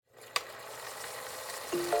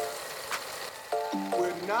We're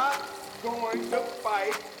not going to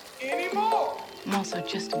fight anymore. I'm also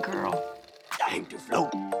just a girl I hate to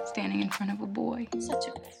float. standing in front of a boy. Such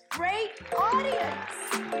a great audience.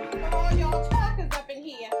 Come on, y'all talkers up in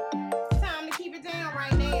here. It's time to keep it down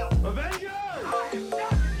right now. Avengers! I am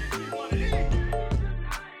not going to give you one of these.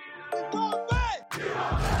 We're going back.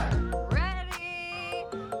 Ready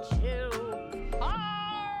to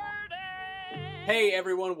party! Hey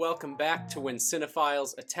everyone, welcome back to When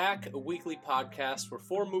Cinephiles Attack, a weekly podcast where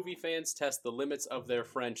four movie fans test the limits of their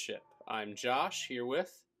friendship. I'm Josh, here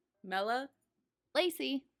with... Mella.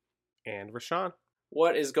 Lacey. And Rashawn.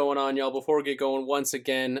 What is going on, y'all? Before we get going, once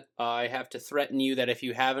again, I have to threaten you that if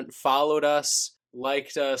you haven't followed us,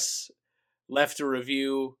 liked us, left a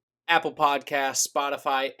review, Apple Podcasts,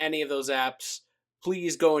 Spotify, any of those apps,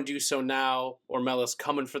 please go and do so now, or Mella's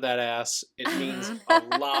coming for that ass. It means a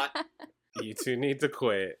lot. You two need to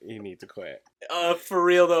quit. You need to quit. For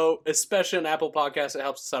real though, especially on Apple Podcasts, it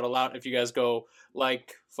helps us out a lot if you guys go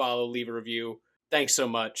like, follow, leave a review. Thanks so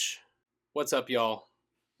much. What's up, y'all?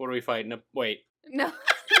 What are we fighting? Wait. No.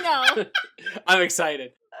 I'm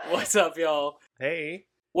excited. What's up, y'all? Hey.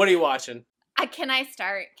 What are you watching? Can I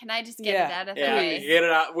start? Can I just get it out of the Yeah, way? get it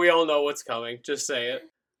out. We all know what's coming. Just say it.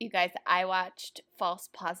 You guys, I watched False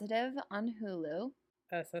Positive on Hulu.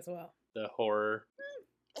 Us as well. The horror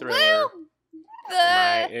thriller. Woo!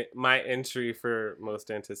 The... My entry for most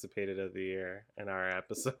anticipated of the year in our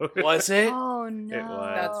episode. Was it? Oh no. It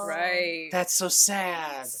was. That's right. That's so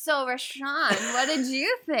sad. So Rashawn, what did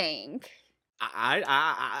you think?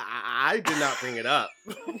 I did not bring it up.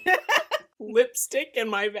 Lipstick in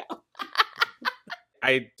my mouth.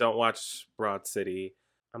 I don't watch Broad City.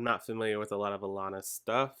 I'm not familiar with a lot of Alana's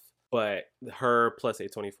stuff, but her plus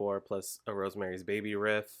A24 plus a Rosemary's Baby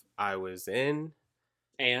riff, I was in.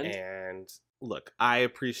 And look, I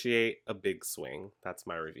appreciate a big swing. That's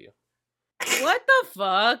my review. What the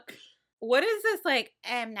fuck? What is this like?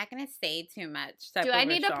 I'm not gonna say too much. Do I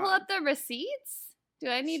need to pull up the receipts? Do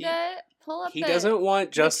I need to pull up He doesn't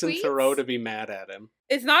want Justin tweets? Theroux to be mad at him.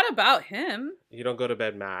 It's not about him. You don't go to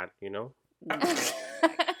bed mad, you know?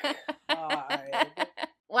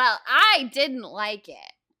 Well, I didn't like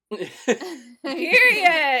it.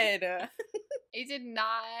 Period. I did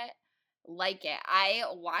not like it. I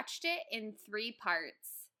watched it in 3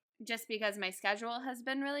 parts just because my schedule has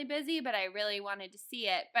been really busy, but I really wanted to see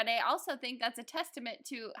it. But I also think that's a testament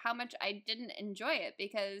to how much I didn't enjoy it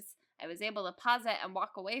because I was able to pause it and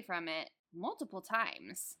walk away from it multiple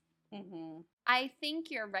times. Mm-hmm. I think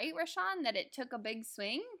you're right, Rashawn, that it took a big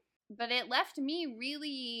swing, but it left me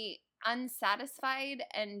really unsatisfied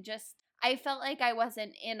and just, I felt like I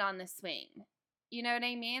wasn't in on the swing. You know what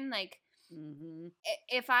I mean? Like,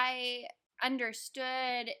 if I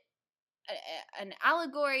understood an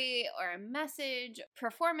allegory or a message,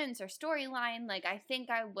 performance or storyline, like I think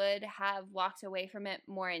I would have walked away from it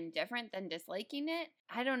more indifferent than disliking it.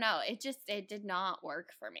 I don't know. It did not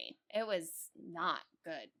work for me. It was not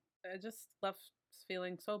good. I just left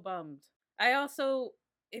feeling so bummed. I also,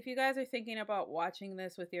 if you guys are thinking about watching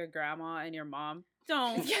this with your grandma and your mom,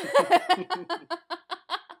 don't.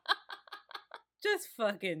 Just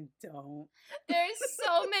fucking don't. There's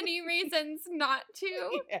so many reasons not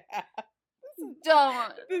to. Yeah.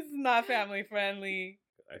 Don't. This is not family friendly.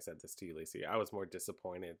 I said this to you, Lacey. I was more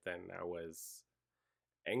disappointed than I was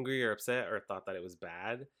angry or upset or thought that it was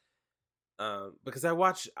bad. Because I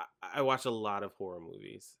watch a lot of horror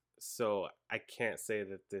movies, so I can't say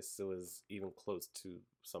that this was even close to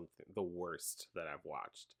something the worst that I've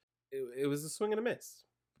watched. It was a swing and a miss,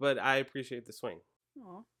 but I appreciate the swing.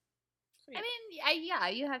 Aw. I mean, yeah,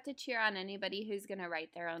 you have to cheer on anybody who's gonna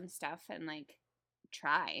write their own stuff and like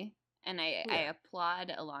try. And I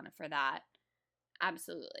applaud Alana for that.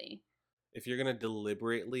 Absolutely. If you're gonna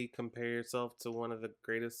deliberately compare yourself to one of the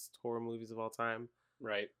greatest horror movies of all time,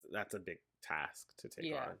 Right. that's a big task to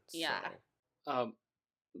take on. Yeah. So.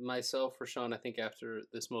 Myself, Rashawn, I think after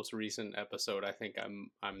this most recent episode, I think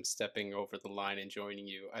I'm stepping over the line and joining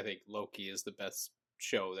you. I think Loki is the best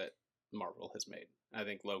show that Marvel has made. I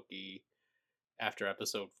think Loki, after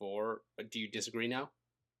episode 4, do you disagree now?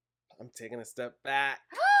 I'm taking a step back.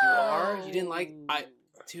 You are? You didn't like...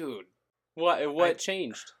 Dude. What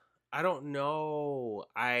changed? I don't know.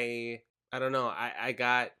 I don't know. I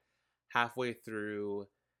got halfway through.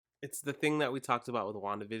 It's the thing that we talked about with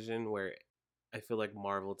WandaVision, where I feel like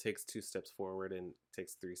Marvel takes 2 steps forward and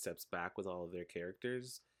takes 3 steps back with all of their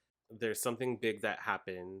characters. There's something big that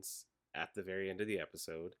happens at the very end of the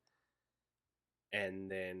episode. And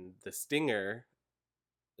then the stinger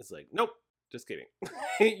is like, nope, just kidding.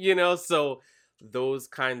 You know, so those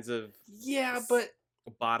kinds of Yeah, but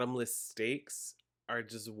bottomless stakes are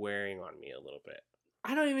just wearing on me a little bit.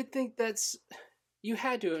 I don't even think that's. You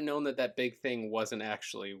had to have known that that big thing wasn't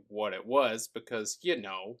actually what it was because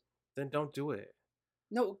Then don't do it.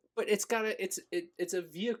 No, but it's it's a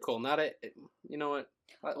vehicle, not a. You know what?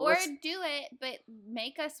 Or do it, but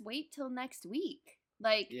make us wait till next week.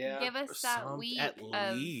 Like, Yeah. give us that week at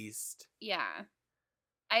of... least. Yeah.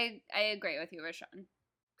 I agree with you, Rashawn.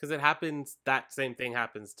 Because it happens, that same thing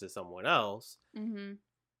happens to someone else, Mm-hmm.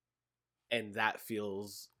 and that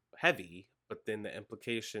feels heavy, but then the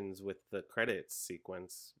implications with the credits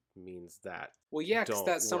sequence means that. Well, yeah, because Don't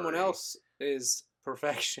that someone worry. else is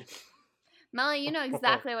perfection. Melly, you know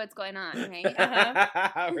exactly what's going on,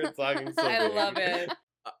 right? We're talking so I big. love it.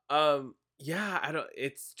 Yeah, I don't,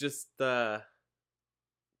 it's just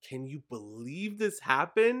can you believe this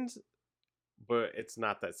happened? But it's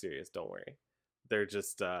not that serious, don't worry. They're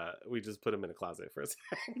just we just put them in a closet for a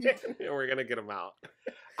second and we're gonna get them out.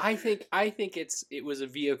 I think it was a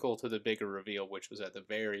vehicle to the bigger reveal, which was at the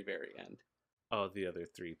very, very end. Oh, the other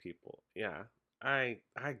 3 people. Yeah. I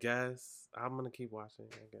guess I'm gonna keep watching,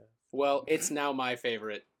 I guess. Well, it's now my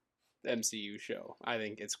favorite MCU show. I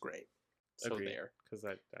think it's great. So Agreed. there. Because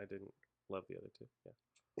I didn't love the other 2. Yeah.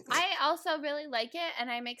 I also really like it, and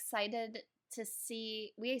I'm excited to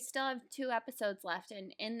see. We still have 2 episodes left,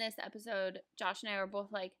 and in this episode, Josh and I were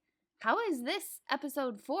both like, how is this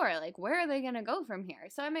episode 4? Like, where are they going to go from here?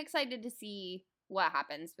 So I'm excited to see what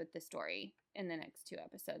happens with the story in the next 2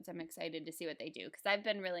 episodes. I'm excited to see what they do, because I've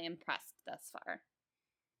been really impressed thus far.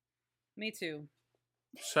 Me too.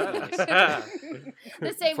 Shut up.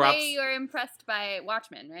 The same Props- way you were impressed by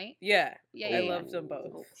Watchmen, right? Yeah. Yeah, I yeah. loved them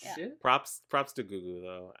both. Oh, Yeah. shit. Props to Gugu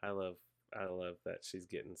though. I love that she's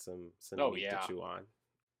getting some Oh, meat yeah. to chew on.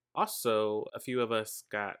 Also, a few of us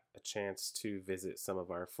got a chance to visit some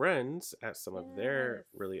of our friends at some of their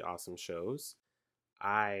Yes. really awesome shows.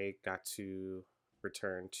 I got to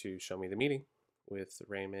return to Show Me the Meeting with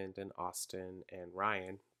Raymond and Austin and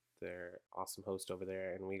Ryan, their awesome host over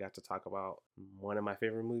there, and we got to talk about one of my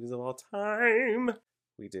favorite movies of all time.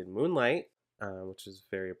 We did Moonlight, which was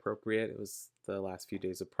very appropriate. It was the last few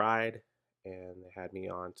days of Pride, and they had me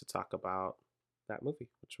on to talk about that movie,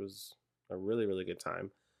 which was a really, really good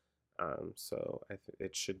time. So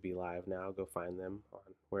it should be live now. Go find them on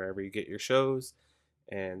wherever you get your shows.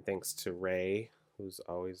 And thanks to Ray, who's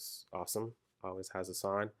always awesome, always has us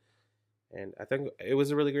on. And I think it was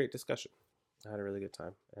a really great discussion. I had a really good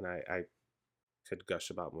time, and I could gush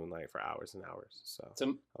about Moonlight for hours and hours. So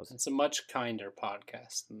It's a much kinder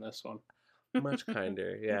podcast than this one. much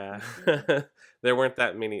kinder, yeah. There weren't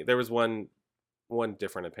that many. There was one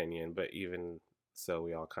different opinion, but even so,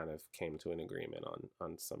 we all kind of came to an agreement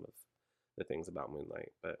on some of the things about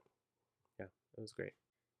Moonlight. But yeah, it was great.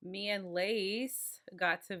 Me and Lace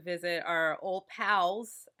got to visit our old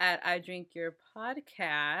pals at I Drink Your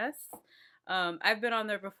Podcast. I've been on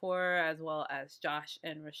there before, as well as Josh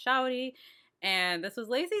and Rashawty, and this was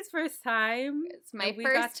Lacey's first time. It's my and we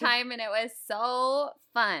got first to- time, and it was so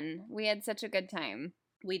fun. We had such a good time.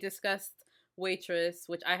 We discussed Waitress,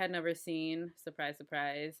 which I had never seen. Surprise,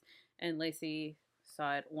 surprise. And Lacey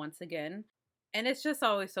saw it once again. And it's just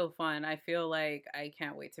always so fun. I feel like I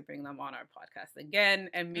can't wait to bring them on our podcast again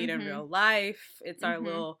and meet in Mhm. real life. It's our Mhm.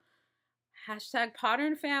 little hashtag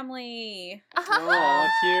Pottern family. Oh,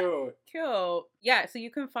 cute. Cute. Yeah, so you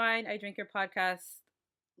can find I Drink Your Podcast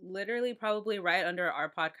literally probably right under our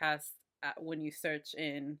podcast when you search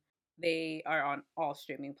in. They are on all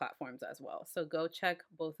streaming platforms as well. So go check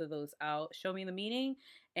both of those out. Show Me the Meaning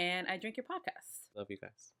and I Drink Your Podcast. Love you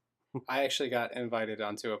guys. I actually got invited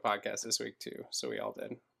onto a podcast this week too, so we all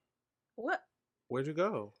did. What? Where'd you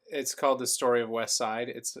go? It's called The Story of West Side.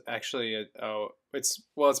 It's actually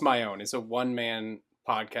it's my own. It's a one-man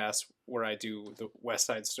podcast where I do the West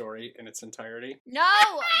Side Story in its entirety. No!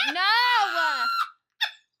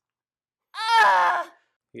 Ah!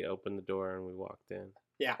 He opened the door and we walked in.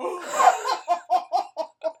 Yeah. Why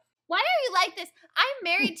are you like this? I'm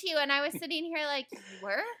married to you, and I was sitting here like, you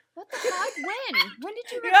were? What the fuck? When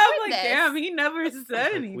did you record Yeah, I'm like, this? damn, he never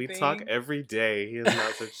said anything. We talk every day. He is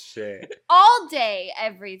not such shit. All day,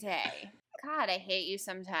 every day. God, I hate you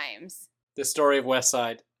sometimes. The Story of West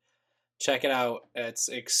Side. Check it out. It's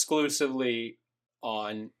exclusively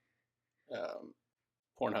on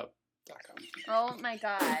Pornhub.com. Oh my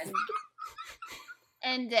god.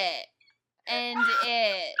 End it. End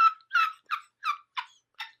it.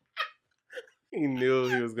 He knew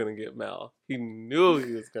he was gonna get Mel. He knew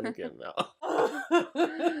he was gonna get Mel.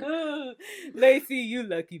 Lacey, you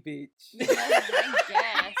lucky bitch. I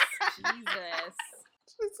guess. Jesus.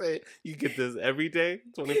 Just say you get this every day,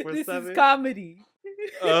 This 24/7. is comedy.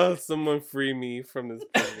 Oh, someone free me from this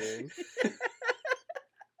prison.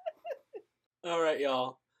 All right,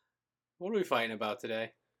 y'all. What are we fighting about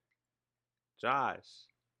today? Josh,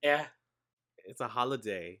 Yeah, it's a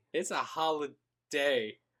holiday. it's a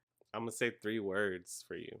holiday. I'm gonna say 3 words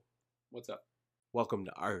for you. What's up? Welcome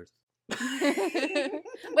to Earth.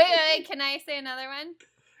 Wait, can I say another one?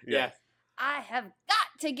 Yeah. I have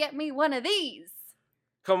got to get me one of these.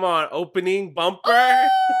 Come on, opening bumper.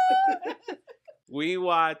 We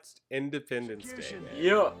watched Independence Day. Man.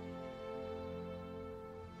 Yeah.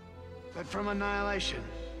 But from annihilation.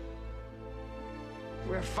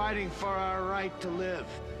 We're fighting for our right to live,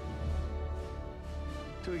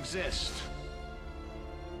 to exist.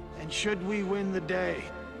 And should we win the day,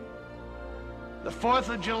 the 4th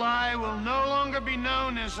of July will no longer be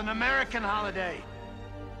known as an American holiday,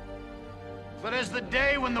 but as the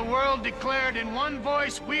day when the world declared in one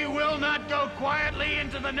voice, we will not go quietly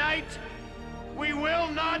into the night. We will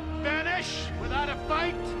not vanish without a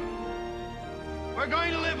fight. We're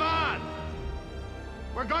going to live on.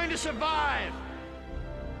 We're going to survive.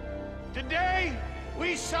 Today,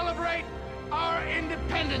 we celebrate our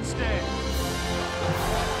Independence Day.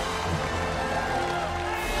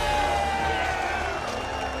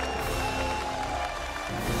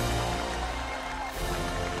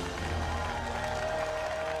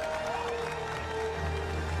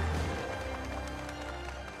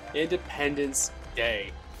 Independence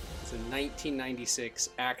Day. It's a 1996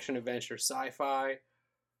 action-adventure sci-fi.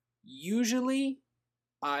 Usually,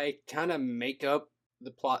 I kind of make up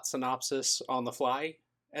the plot synopsis on the fly,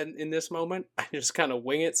 and in this moment, I just kind of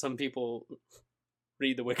wing it. Some people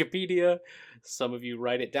read the Wikipedia, some of you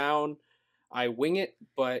write it down. I wing it,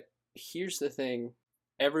 but here's the thing.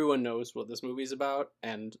 Everyone knows what this movie's about,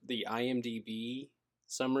 and the IMDb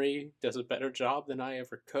summary does a better job than I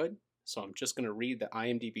ever could. So I'm just going to read the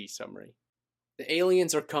IMDb summary. The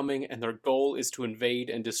aliens are coming, and their goal is to invade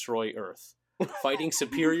and destroy Earth. Fighting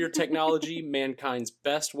superior technology, mankind's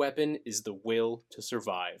best weapon is the will to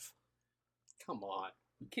survive. Come on.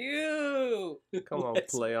 Cute. Come on,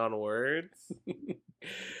 Let's- play on words.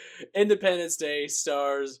 Independence Day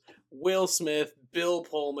stars Will Smith, Bill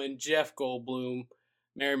Pullman, Jeff Goldblum,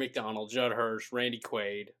 Mary McDonnell, Judd Hirsch, Randy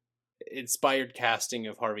Quaid. Inspired casting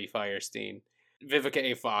of Harvey Fierstein. Vivica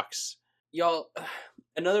A. Fox. Y'all,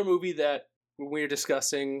 another movie that when we were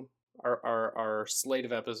discussing our slate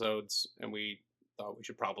of episodes, and we thought we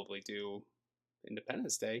should probably do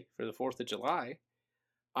Independence Day for the 4th of July,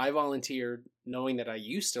 I volunteered knowing that I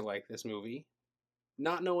used to like this movie,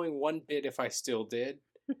 not knowing one bit if I still did.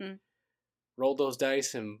 Rolled those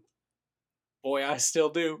dice, and boy, I still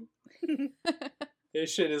do.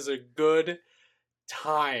 This shit is a good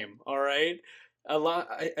time, all right?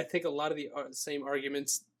 I think a lot of the same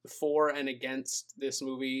arguments for and against this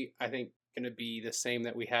movie, I think, going to be the same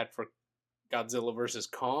that we had for Godzilla vs.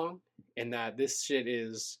 Kong, in that this shit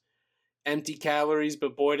is empty calories,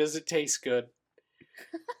 but boy, does it taste good.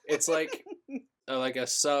 It's like a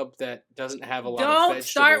sub that doesn't have a lot of Don't vegetables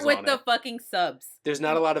start with on the it. fucking subs. There's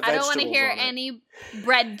not a lot of I vegetables don't want to hear on it. any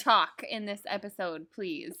bread talk in this episode,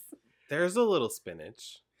 please. There's a little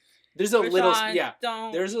spinach. There's a little, Rashawn, yeah.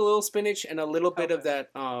 Don't. There's a little spinach and a little bit of Okay.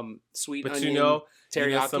 that sweet But onion you know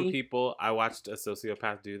teriyaki. some people, I watched a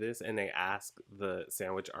sociopath do this, and they ask the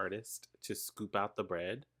sandwich artist to scoop out the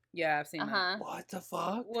bread. Yeah, I've seen that. Uh-huh. What the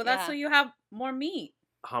fuck? Well, that's Yeah. so you have more meat.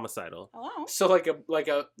 Homicidal. Hello. So like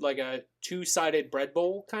a two-sided bread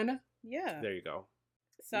bowl kind of. Yeah. There you go.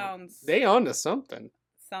 Sounds They onto something.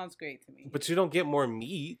 sounds great to me. But you don't get more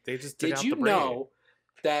meat. They just took Did out you the bread. know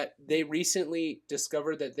that they recently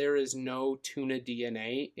discovered that there is no tuna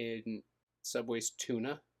DNA in Subway's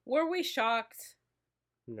tuna? Were we shocked?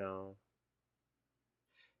 No.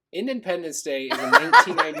 Independence Day is in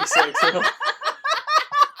 1996.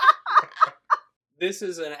 This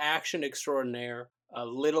is an action extraordinaire, a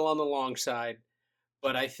little on the long side,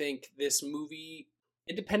 but I think this movie,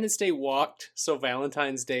 Independence Day walked so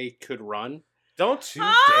Valentine's Day could run. Don't you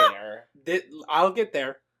Ah! dare. I'll get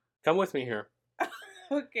there. Come with me here.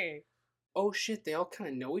 Okay. Oh shit, they all kind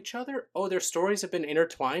of know each other? Oh, their stories have been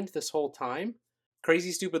intertwined this whole time?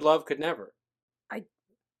 Crazy Stupid Love could never. I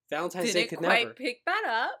Valentine's Day Didn't could quite never. pick that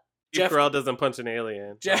up. Steve Jeff- Carell doesn't punch an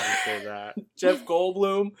alien. Jeff- Jeff, say that. Jeff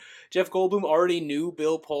Goldblum already knew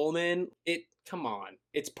Bill Pullman. Come on.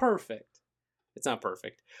 It's perfect. It's not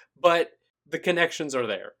perfect, but the connections are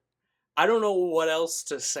there. I don't know what else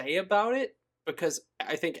to say about it because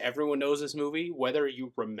I think everyone knows this movie, whether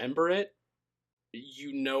you remember it,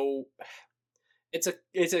 you know, it's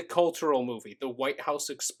a cultural movie. The White House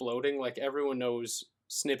exploding, like everyone knows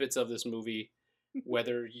snippets of this movie,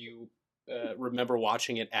 whether you remember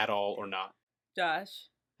watching it at all or not. Josh.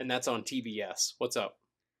 And that's on TBS. What's up?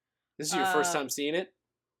 This is your first time seeing it?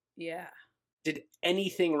 Yeah. Did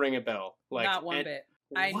anything ring a bell? Not one bit.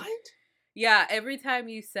 What? Yeah, every time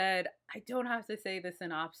you said, I don't have to say the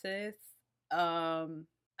synopsis,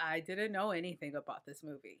 I didn't know anything about this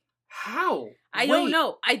movie. How? I don't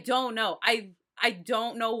know. I don't know. I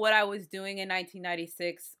don't know what I was doing in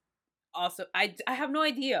 1996. Also, I have no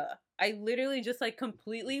idea. I literally just like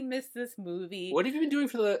completely missed this movie. What have you been doing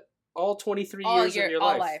for all 23 years of your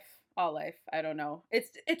life? All life. I don't know.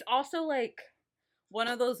 It's also like one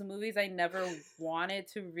of those movies I never wanted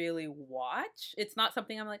to really watch. It's not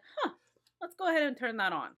something I'm like, let's go ahead and turn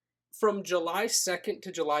that on. From July 2nd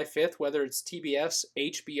to July 5th, whether it's TBS,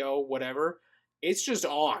 HBO, whatever, it's just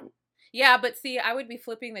on. Yeah, but see, I would be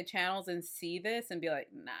flipping the channels and see this and be like,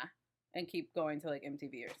 nah, and keep going to like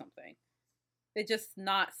MTV or something. It's just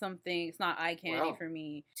not something, it's not eye candy for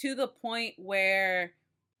me. To the point where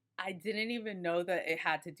I didn't even know that it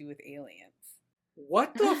had to do with aliens.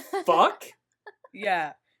 What the fuck?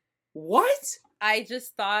 Yeah. What? I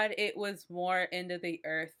just thought it was more into the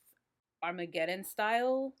Earth Armageddon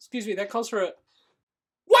style. Excuse me, that calls for a...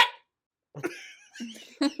 What?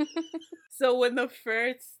 So when the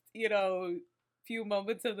first, few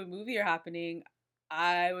moments of the movie are happening,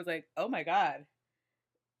 I was like, oh my god.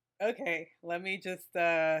 Okay, let me just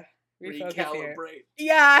refocus here.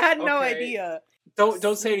 Yeah, I had no idea.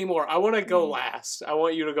 Don't say anymore. I want to go last. I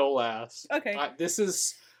want you to go last. Okay.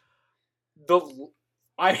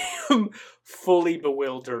 I am fully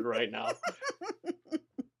bewildered right now.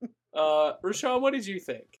 Rashawn, what did you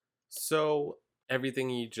think? So everything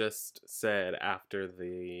you just said after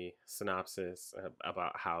the synopsis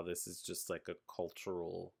about how this is just like a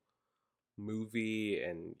cultural movie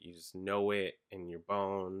and you just know it in your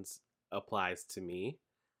bones applies to me.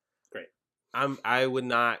 Great. I would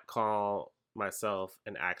not call myself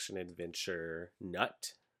an action adventure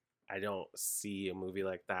nut. I don't see a movie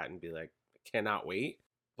like that and be like, cannot wait.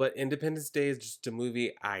 But Independence Day is just a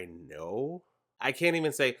movie I know. I can't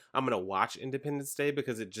even say I'm gonna watch Independence Day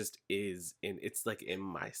because it just is it's like in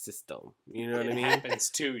my system. You know what I mean? It happens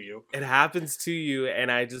to you. It happens to you,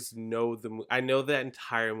 and I just know I know that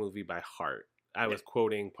entire movie by heart. I was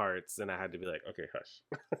quoting parts, and I had to be like, okay, hush,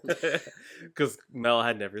 because Mel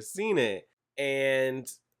had never seen it, and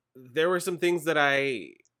there were some things that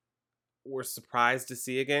I were surprised to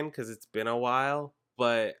see again because it's been a while.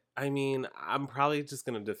 But I mean, I'm probably just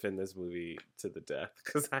gonna defend this movie to the death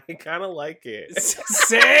because I kind of like it.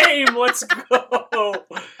 Same. Let's go.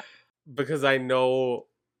 Because I know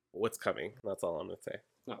what's coming. That's all I'm gonna say.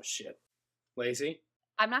 Oh shit, Lacey.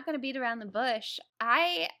 I'm not gonna beat around the bush.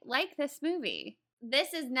 I like this movie.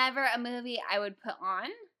 This is never a movie I would put on.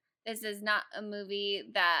 This is not a movie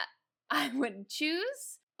that I would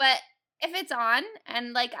choose. But if it's on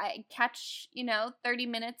and like I catch 30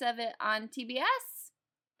 minutes of it on TBS.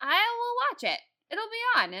 I will watch it. It'll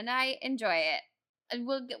be on, and I enjoy it. And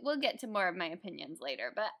we'll get to more of my opinions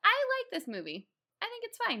later. But I like this movie. I think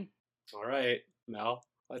it's fine. All right, Mel.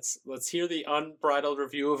 Let's hear the unbridled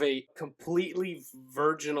review of a completely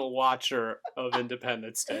virginal watcher of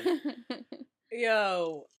Independence Day.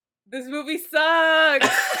 Yo, this movie sucks.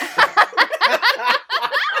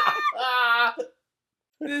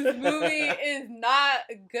 This movie is not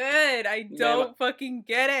good. I don't fucking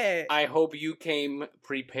get it. I hope you came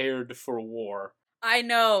prepared for war. I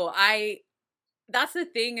know. That's the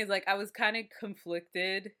thing is like I was kind of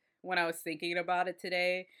conflicted when I was thinking about it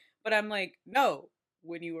today, but I'm like, no,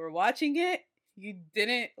 when you were watching it, you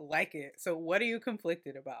didn't like it. So what are you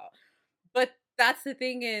conflicted about? But that's the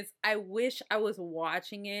thing is I wish I was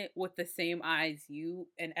watching it with the same eyes you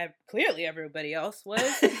and clearly everybody else was.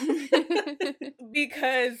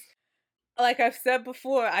 Because like I've said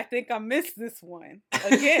before, I think I missed this one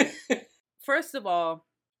again. First of all,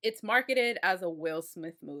 it's marketed as a Will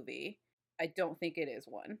Smith movie. I don't think it is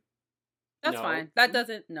one. That's fine. That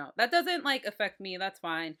doesn't like affect me. That's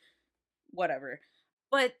fine. Whatever.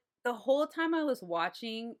 But the whole time I was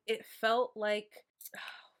watching, it felt like,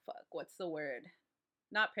 what's the word?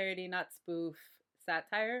 Not parody, not spoof.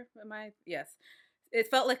 Satire? Yes. It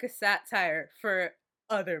felt like a satire for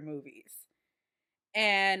other movies.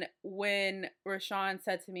 And when Rashawn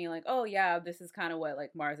said to me, like, oh yeah, this is kind of what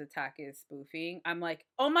like Mars Attack is spoofing, I'm like,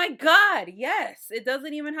 oh my god, yes! It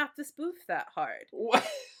doesn't even have to spoof that hard. What?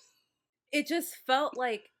 It just felt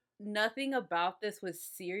like nothing about this was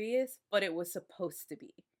serious, but it was supposed to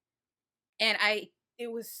be. And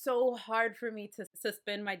it was so hard for me to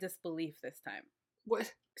suspend my disbelief this time.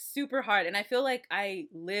 What? Super hard. And I feel like I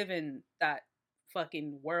live in that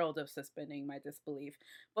fucking world of suspending my disbelief.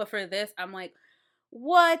 But for this, I'm like,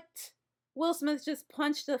 what? Will Smith just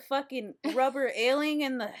punched a fucking rubber alien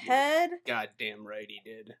in the head? Goddamn right he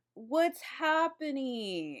did. What's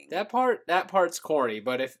happening? That part's corny,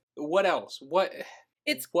 but what else? What?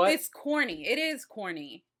 It's corny. It is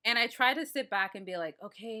corny. And I try to sit back and be like,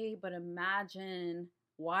 okay, but imagine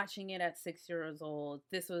watching it at 6 years old.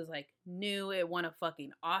 This was like new. It won a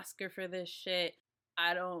fucking Oscar for this shit.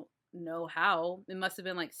 I don't know how. It must have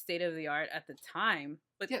been like state of the art at the time.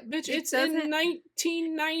 But yeah, bitch, it's in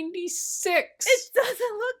 1996. It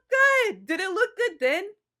doesn't look good. Did it look good then?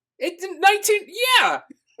 It's yeah.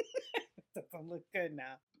 It doesn't look good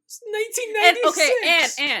now. It's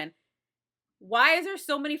 1996. And why is there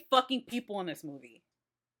so many fucking people in this movie?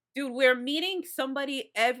 Dude, we're meeting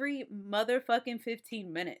somebody every motherfucking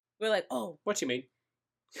 15 minutes. We're like, oh. What you mean?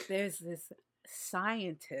 There's this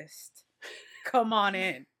scientist. Come on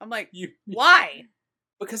in. I'm like, why?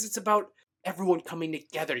 Because it's about everyone coming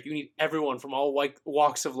together. You need everyone from all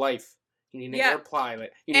walks of life. You need an air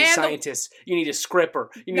pilot. You need scientists. You need a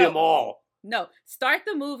scripper. You need them all. No. Start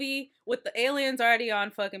the movie with the aliens already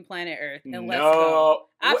on fucking planet Earth. And let's go.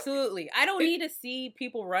 Absolutely. I don't need to see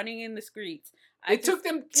people running in the streets. It took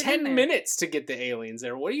them 10 minutes to get the aliens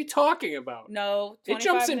there. What are you talking about? No, it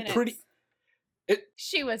jumps in minutes. pretty.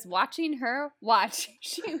 She was watching her watch.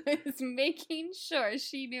 She was making sure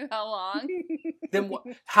she knew how long. Then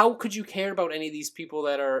how could you care about any of these people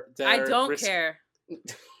that are? I don't care.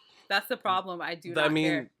 That's the problem. I do not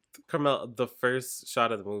care. Carmel, the first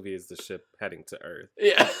shot of the movie is the ship heading to Earth.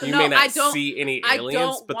 Yeah, you may not see any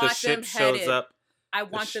aliens, but the ship shows up. I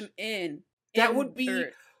want them in. That would be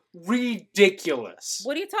ridiculous.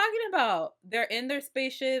 What are you talking about? They're in their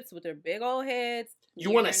spaceships with their big old heads.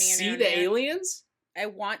 You want to see the aliens? I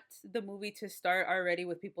want the movie to start already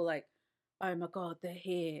with people like, oh my god, they're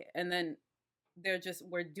here, and then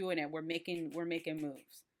we're doing it. We're making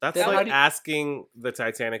moves. That's like asking the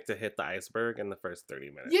Titanic to hit the iceberg in the first 30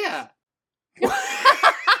 minutes. Yeah.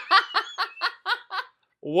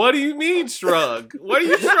 What do you mean shrug? What are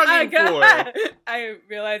you shrugging for? I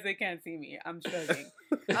realize they can't see me. I'm shrugging.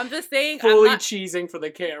 I'm just saying. Fully cheesing for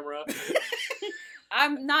the camera.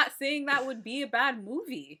 I'm not saying that would be a bad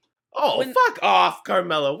movie. Oh, fuck off,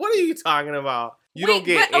 Carmela. What are you talking about? You don't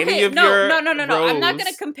get any of your No. I'm not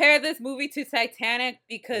going to compare this movie to Titanic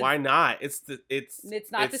because... Why not? It's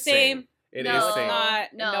not the same. It is the same.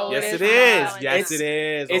 No, yes, it is. Yes, it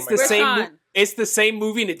is. It's the same. It's the same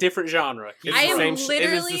movie in a different genre. I am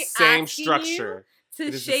literally it is the same structure.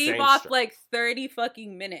 To shave off like 30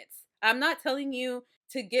 fucking minutes. I'm not telling you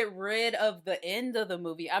to get rid of the end of the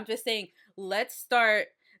movie. I'm just saying, let's start.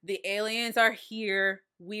 The aliens are here.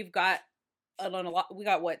 We've got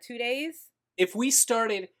what, 2 days? If we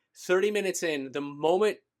started 30 minutes in, the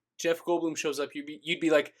moment Jeff Goldblum shows up, you'd be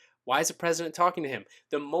like, why is the president talking to him?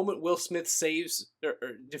 The moment Will Smith saves or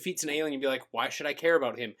defeats an alien, you'd be like, why should I care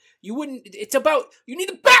about him? You wouldn't. It's about, you need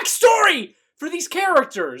the backstory for these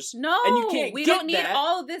characters. No, and we don't need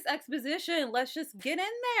all of this exposition. Let's just get in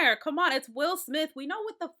there. Come on, it's Will Smith. We know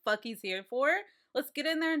what the fuck he's here for. Let's get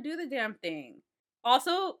in there and do the damn thing.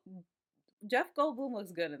 Also, Jeff Goldblum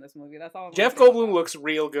looks good in this movie. That's all. Jeff Goldblum looks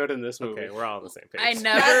real good in this movie. Okay, we're all on the same page. I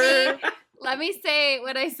never. Let me say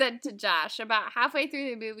what I said to Josh. About halfway through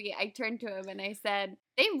the movie, I turned to him and I said,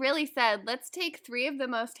 they really said, let's take 3 of the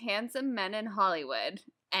most handsome men in Hollywood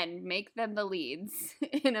and make them the leads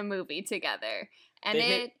in a movie together. And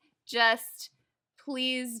it just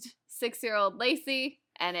pleased 6-year-old Lacey,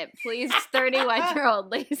 and it pleased 31-year-old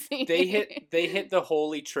Lacey. They hit the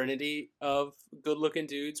holy trinity of good-looking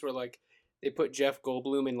dudes where, like, they put Jeff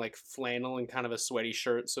Goldblum in, like, flannel and kind of a sweaty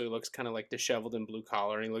shirt, so he looks kind of, like, disheveled and blue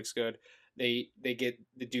collar, and he looks good. They get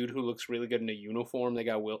the dude who looks really good in a uniform. They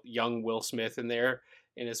got young Will Smith in there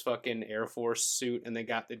in his fucking Air Force suit, and they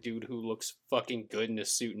got the dude who looks fucking good in a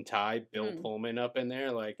suit and tie, Bill Pullman, up in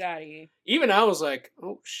there. Like, Daddy. Even I was like,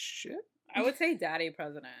 oh, shit. I would say Daddy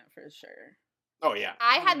President for sure. Oh, yeah.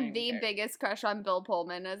 I had the biggest crush on Bill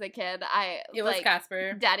Pullman as a kid. It was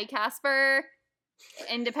Casper. Daddy Casper.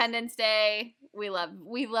 Independence Day. We love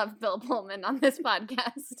Bill Pullman on this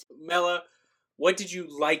podcast. Mela, what did you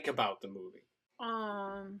like about the movie?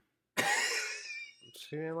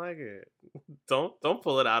 She didn't like it. Don't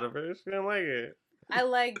pull it out of her. She didn't like it. I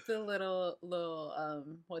like the little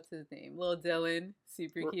what's his name? Little Dylan,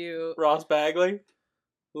 super cute. Ross Bagley,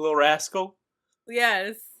 little rascal.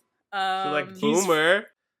 Yes. Like Boomer.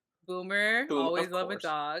 Boomer. Always love a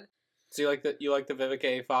dog. So you like the Vivica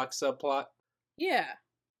A. Fox subplot? Yeah.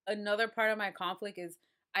 Another part of my conflict is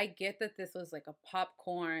I get that this was like a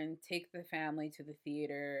popcorn, take the family to the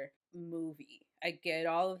theater movie. I get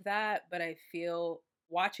all of that, but I feel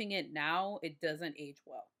watching it now, it doesn't age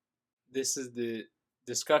well. This is the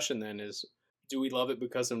discussion then is, do we love it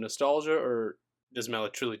because of nostalgia, or does Mela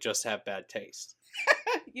truly just have bad taste?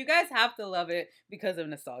 You guys have to love it because of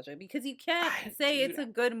nostalgia, because you can't say dude, it's a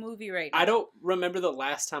good movie right now. I don't remember the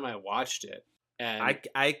last time I watched it. And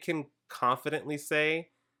I can confidently say,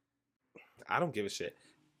 I don't give a shit.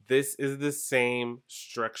 This is the same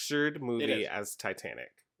structured movie as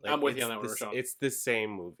Titanic. I'm with you on that one, Rashawn. It's the same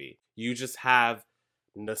movie. You just have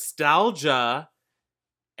nostalgia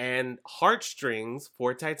and heartstrings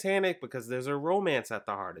for Titanic because there's a romance at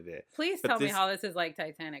the heart of it. Please tell me how this is like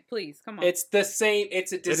Titanic. Please, come on. It's the same.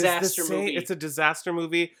 It's a disaster movie. It's a disaster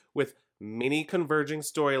movie with many converging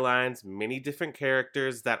storylines, many different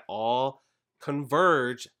characters that all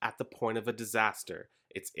converge at the point of a disaster.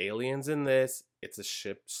 It's aliens in this. It's a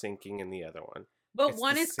ship sinking in the other one. But it's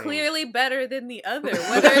one the is same. clearly better than the other,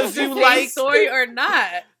 whether it's the You same like- story or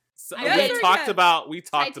not. So Yes, we or talked no? about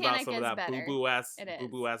Titanic some of is that better. boo-boo-ass It is.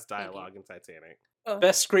 boo-boo-ass Thank you. dialogue in Titanic.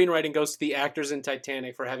 Best screenwriting goes to the actors in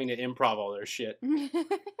Titanic for having to improv all their shit.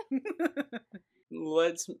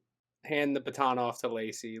 Let's hand the baton off to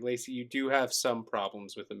Lacey. Lacey, you do have some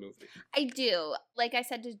problems with the movie. I do. Like I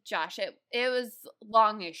said to Josh, it was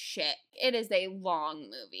long as shit. It is a long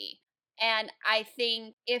movie. And I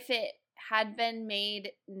think if it had been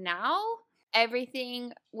made now,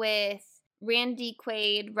 everything with Randy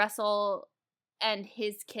Quaid, Russell, and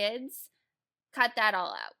his kids, cut that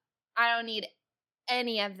all out. I don't need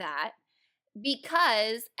any of that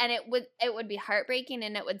because, and it would be heartbreaking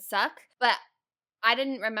and it would suck, but I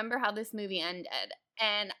didn't remember how this movie ended.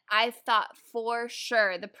 And I thought for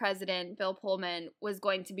sure the president, Bill Pullman, was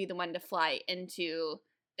going to be the one to fly into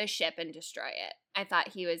the ship and destroy it. I thought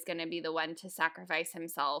he was going to be the one to sacrifice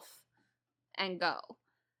himself and go.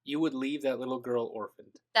 You would leave that little girl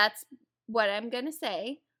orphaned. That's what I'm going to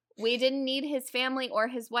say. We didn't need his family or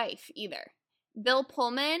his wife either. Bill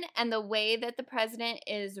Pullman and the way that the president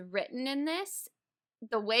is written in this,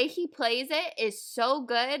 the way he plays it is so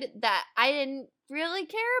good that I didn't really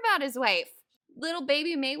care about his wife. Little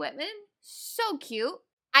baby Mae Whitman, so cute.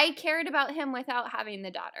 I cared about him without having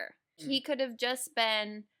the daughter. He could have just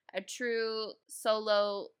been a true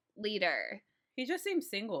solo leader. He just seems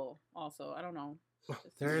single, also. I don't know.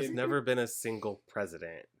 There has never been a single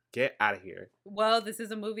president. Get out of here. Well, this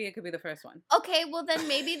is a movie. It could be the first one. Okay, well then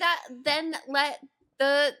maybe then let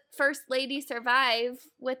the first lady survive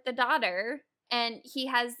with the daughter, and he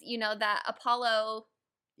has, that Apollo,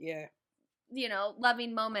 Yeah.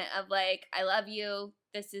 loving moment of like, I love you.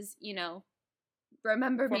 This is,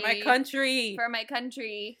 remember For me. my country. For my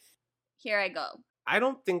country. Here I go. I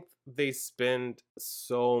don't think they spend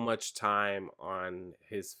so much time on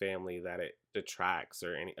his family that it detracts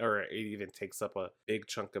or it even takes up a big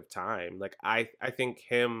chunk of time. Like I think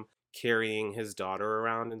him carrying his daughter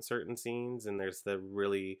around in certain scenes, and there's the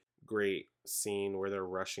really great scene where they're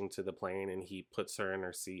rushing to the plane and he puts her in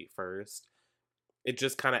her seat first. It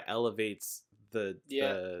just kind of elevates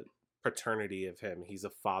the paternity of him. He's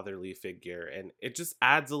a fatherly figure, and it just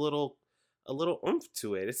adds a little oomph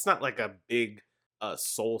to it. It's not like a big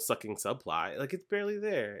soul-sucking subplot. Like, it's barely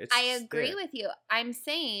there. I agree with you. I'm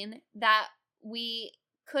saying that we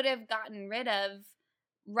could have gotten rid of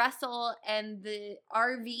Russell and the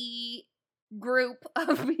RV group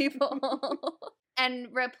of people and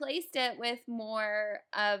replaced it with more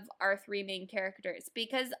of our three main characters,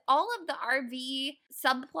 because all of the RV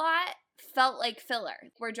subplot felt like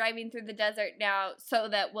filler. We're driving through the desert now so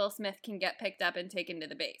that Will Smith can get picked up and taken to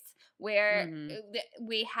the base, where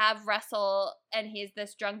we have Russell and he's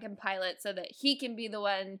this drunken pilot so that he can be the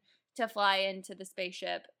one to fly into the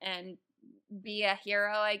spaceship and be a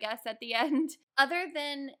hero, I guess, at the end. Other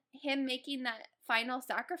than him making that final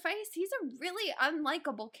sacrifice, he's a really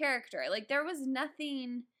unlikable character. Like, there was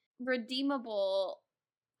nothing redeemable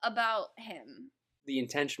about him. The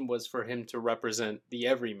intention was for him to represent the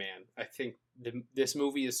everyman. I think this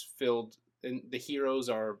movie is filled, and the heroes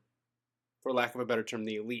are, for lack of a better term,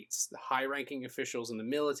 the elites. The high-ranking officials in the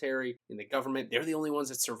military, in the government, they're the only ones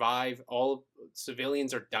that survive. All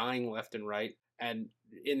civilians are dying left and right. And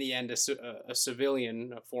in the end, a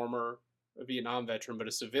civilian, a former Vietnam veteran, but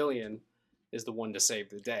a civilian, is the one to save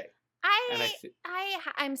the day.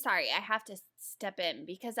 I'm sorry, I have to step in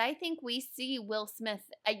because I think we see Will Smith,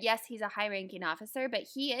 yes, he's a high-ranking officer, but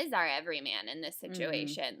he is our everyman in this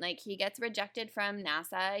situation. Like, he gets rejected from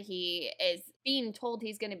NASA. He is being told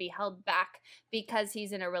he's going to be held back because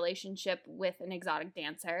he's in a relationship with an exotic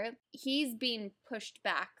dancer. He's being pushed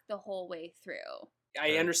back the whole way through.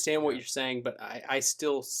 I understand what you're saying, but I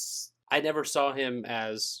never saw him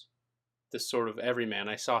as the sort of everyman.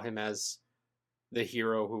 I saw him as the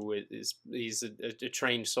hero who he's a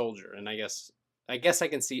trained soldier, and I guess I guess I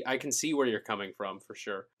can see where you're coming from for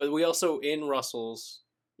sure. But we also in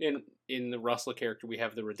the Russell character, we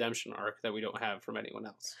have the redemption arc that we don't have from anyone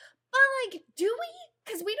else. But like, do we?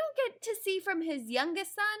 Because we don't get to see from his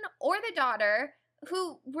youngest son or the daughter,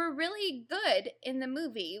 who were really good in the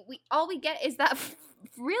movie. All we get is that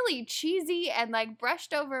really cheesy and like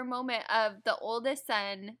brushed over moment of the oldest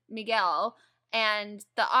son, Miguel, and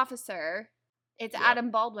the officer. It's Adam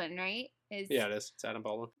Baldwin, right? Yeah, it is. It's Adam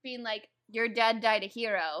Baldwin. Being like, your dad died a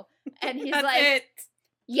hero. And he's That's like, it.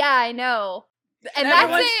 yeah, I know. And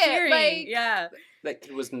Everyone's that's it. cheering. Like, yeah. That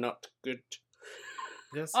kid was not good.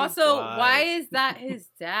 Yes, Also, why is that his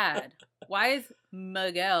dad? Why is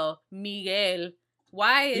Miguel?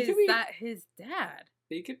 Why He is could be- that his dad?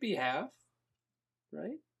 He could be half,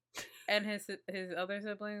 right? And his other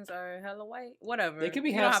siblings are hella white. Whatever. They could be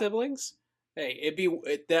You don't half have- siblings. Hey,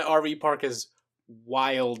 that RV park is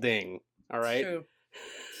wilding. All right.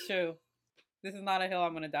 It's true. This is not a hill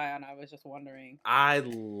I'm gonna die on. I was just wondering. I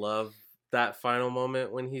love that final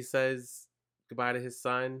moment when he says goodbye to his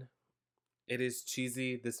son. It is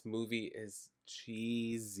cheesy. This movie is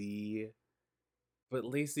cheesy. But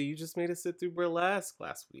Lacey, you just made us sit through Burlesque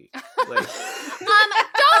last week. Like,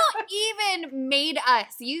 don't even made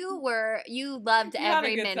us. You loved You had a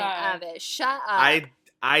every good minute time. of it. Shut up.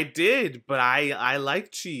 I did, but I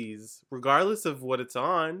like cheese, regardless of what it's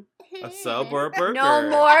on. A sub or a burger. No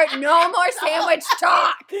more sandwich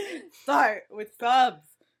talk. Start with subs.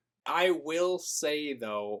 I will say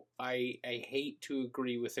though, I hate to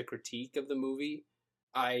agree with the critique of the movie.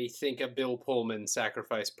 I think a Bill Pullman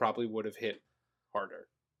sacrifice probably would have hit harder.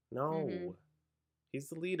 No. Mhm. He's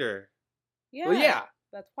the leader. Yeah. Well, yeah.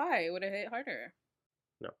 That's why it would have hit harder.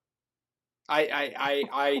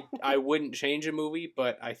 I wouldn't change a movie,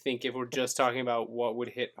 but I think if we're just talking about what would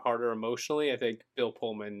hit harder emotionally, I think Bill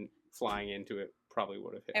Pullman flying into it probably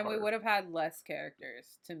would have hit And harder. we would have had less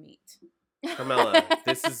characters to meet. Carmela,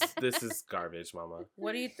 this is garbage, mama.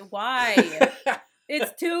 What do you? Why?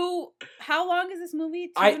 It's how long is this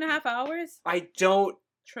movie? 2.5 hours? I don't.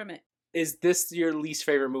 Trim it. Is this your least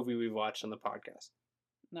favorite movie we've watched on the podcast?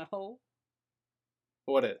 No.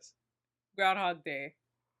 What is? Groundhog Day.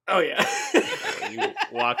 Oh yeah. You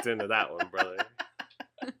walked into that one, brother.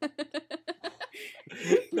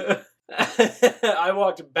 I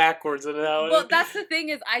walked backwards into that one. Well, that's the thing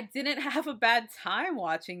is, I didn't have a bad time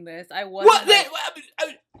watching this. I wasn't.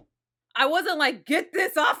 I wasn't like, get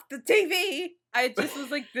this off the TV. I just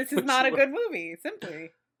was like, this is not a good movie. Simply,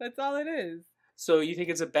 that's all it is. So you think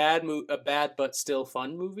it's a bad but still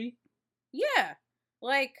fun movie? Yeah,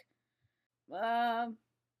 like,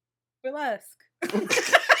 burlesque.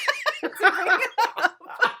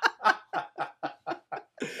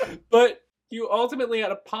 But you ultimately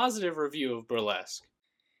had a positive review of Burlesque.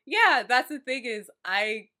 Yeah, that's the thing is,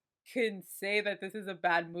 I can say that this is a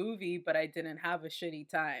bad movie, but I didn't have a shitty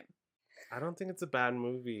time. I don't think it's a bad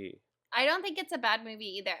movie. I don't think it's a bad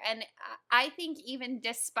movie either. And I think even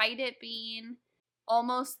despite it being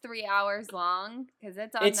almost 3 hours long, because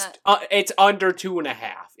it's on it's under 2.5.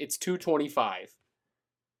 It's 2:25.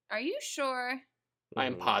 Are you sure? I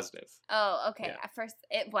am Mhm. positive. Oh, okay. Yeah. At first,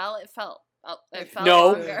 it felt. Oh, it felt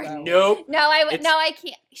No, longer. nope. No, It's- I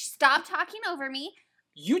can't. Stop talking over me.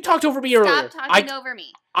 You talked over me earlier. Stop talking over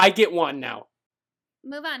me. I get one now.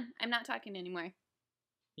 Move on. I'm not talking anymore.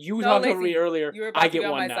 You No, talked over Lacey, me earlier. You were about I to get be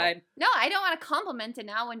on one my now. side. No, I don't want to compliment it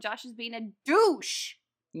now when Josh is being a douche.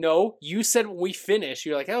 No, you said when we finished,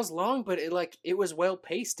 you're like, that was long, but it was well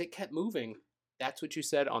paced. It kept moving. That's what you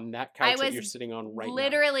said on that couch that was you're sitting on right now.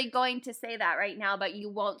 Literally going to say that right now, but you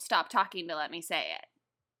won't stop talking to let me say it.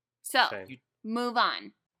 So, Same. move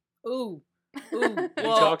on. Ooh. You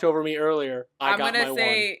Well, talked over me earlier. I I'm got gonna my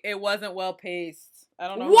say it wasn't well paced. I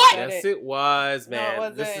don't know. What? Who said Yes, it. it was, No, it man.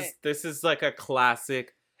 wasn't. This is like a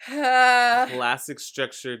classic Uh, classic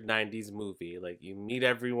structured 90s movie. Like, you meet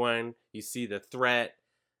everyone, you see the threat,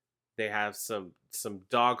 they have some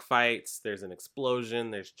dog fights, there's an explosion,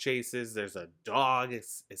 there's chases, there's a dog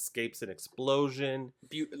escapes an explosion.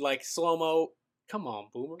 like slow-mo. Come on,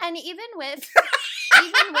 Boomer. And even with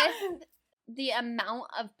the amount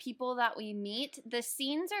of people that we meet, the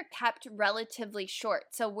scenes are kept relatively short.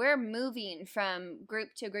 So we're moving from group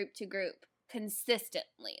to group to group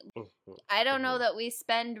consistently. Mhm. I don't know Mhm. that we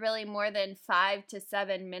spend really more than 5 to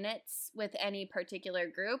 7 minutes with any particular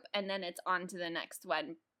group, and then it's on to the next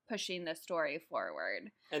one, pushing the story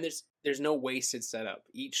forward. And there's no wasted setup.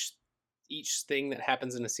 Each thing that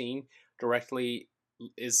happens in a scene directly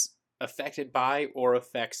is affected by or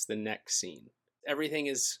affects the next scene. Everything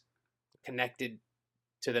is connected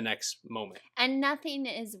to the next moment. And nothing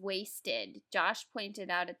is wasted. Josh pointed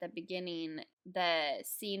out at the beginning the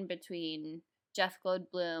scene between Jeff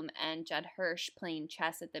Goldblum and Judd Hirsch playing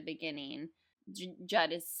chess at the beginning.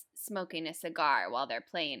 Judd is smoking a cigar while they're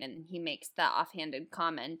playing, and he makes the offhanded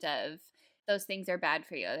comment of, those things are bad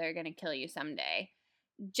for you. They're going to kill you someday.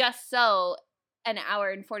 Just so an hour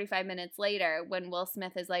and 45 minutes later, when Will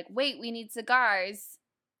Smith is like, wait, we need cigars,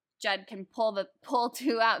 Judd can pull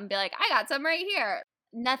two out and be like, I got some right here.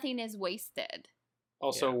 Nothing is wasted.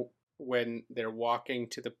 Also, when they're walking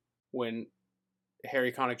when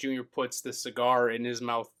Harry Connick Jr. puts the cigar in his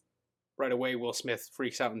mouth, right away Will Smith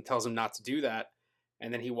freaks out and tells him not to do that.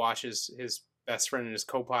 And then he watches his best friend and his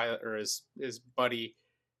co-pilot, or his buddy,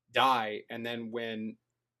 die. And then when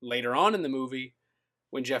later on in the movie,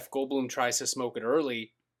 when Jeff Goldblum tries to smoke it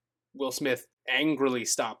early, Will Smith angrily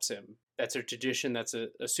stops him. That's a tradition, that's a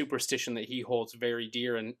superstition that he holds very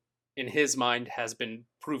dear, and in his mind has been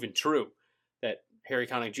proven true, that Harry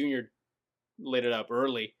Connick Jr. lit it up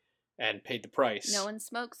early and paid the price. No one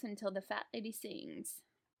smokes until the fat lady sings.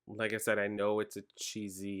 Like I said, I know it's a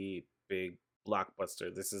cheesy, big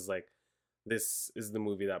blockbuster. This is the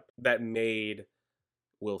movie that made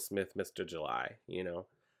Will Smith Mr. July, you know?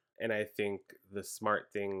 And I think the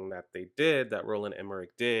smart thing that they did, that Roland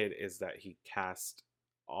Emmerich did, is that he cast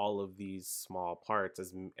all of these small parts.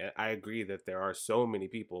 I agree that there are so many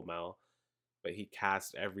people, Mel, but he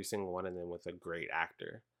cast every single one of them with a great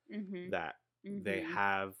actor. Mm-hmm. That they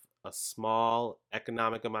have a small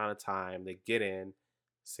economic amount of time. They get in,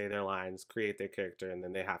 say their lines, create their character, and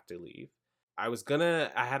then they have to leave. I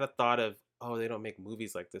had a thought of, oh, they don't make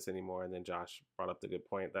movies like this anymore. And then Josh brought up the good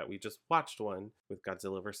point that we just watched one with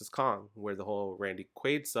Godzilla vs. Kong, where the whole Randy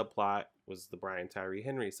Quaid subplot was the Brian Tyree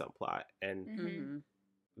Henry subplot. And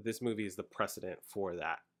this movie is the precedent for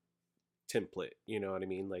that template. You know what I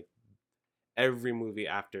mean? Like, every movie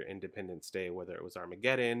after Independence Day, whether it was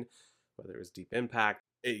Armageddon, whether it was Deep Impact,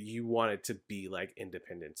 you want it to be like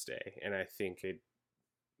Independence Day. And I think it,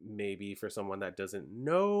 maybe for someone that doesn't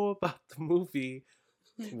know about the movie,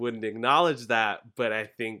 wouldn't acknowledge that, but I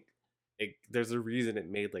think there's a reason it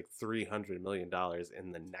made like $300 million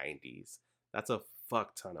in the 90s. That's a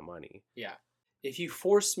fuck ton of money. Yeah. If you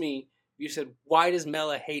forced me, you said, why does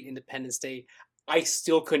Mela hate Independence Day? I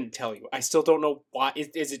still couldn't tell you. I still don't know why.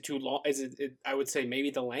 Is it too long? Is it I would say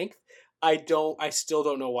maybe the length. I still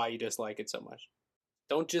don't know why you dislike it so much.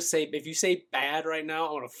 Don't just say, if you say bad right now,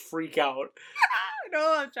 I want to freak out.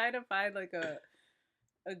 No, I'm trying to find like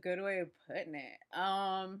a good way of putting it.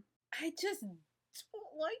 I just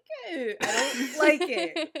don't like it. I don't like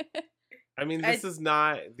it. I mean,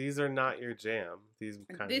 these are not your jam.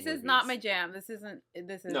 This is not my jam. This isn't.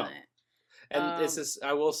 No. And this is,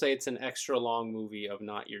 I will say, it's an extra long movie of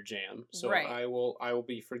not your jam. So right. I will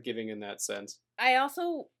be forgiving in that sense. I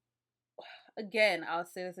also, again, I'll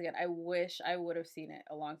say this again. I wish I would have seen it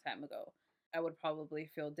a long time ago. I would probably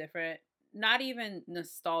feel different. Not even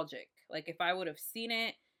nostalgic. Like, if I would have seen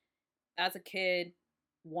it as a kid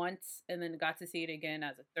once and then got to see it again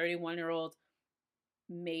as a 31-year-old,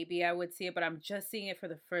 maybe I would see it, but I'm just seeing it for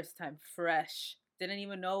the first time, fresh. Didn't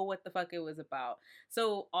even know what the fuck it was about.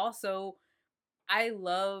 So also,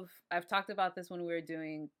 I've talked about this when we were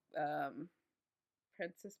doing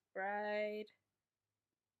Princess Bride.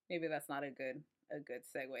 Maybe that's not a good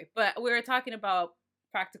segue. But we were talking about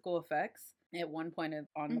practical effects at one point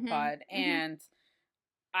on the pod, and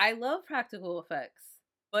I love practical effects,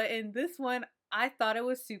 but in this one I thought it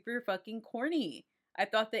was super fucking corny. I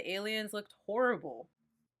thought the aliens looked horrible.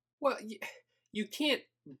 Well, you can't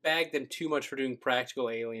bag them too much for doing practical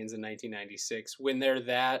aliens in 1996 when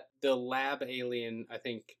the lab alien, I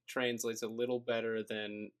think, translates a little better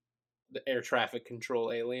than the air traffic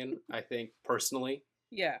control alien, I think, personally.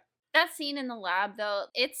 Yeah. That scene in the lab, though,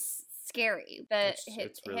 it's scary. But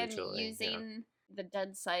it's really him chilling, using the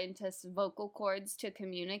dead scientist's vocal cords to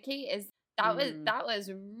communicate that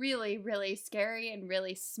was really, really scary and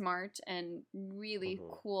really smart and really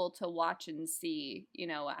cool to watch and see,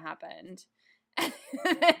 what happened. And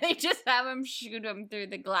they just have him shoot him through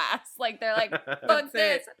the glass. Like, they're like, fuck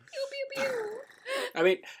this. Pew, pew, pew. I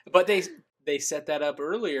mean, but they set that up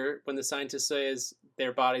earlier when the scientist says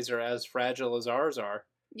their bodies are as fragile as ours are.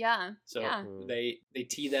 Yeah. So they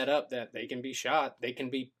tee that up, that they can be shot. They can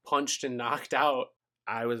be punched and knocked out.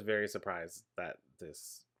 I was very surprised that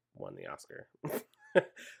this won the Oscar.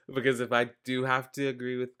 Because if I do have to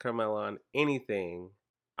agree with Carmela on anything,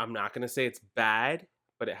 I'm not going to say it's bad,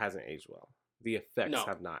 but it hasn't aged well. The effects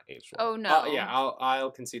have not aged well. Oh, no. Yeah,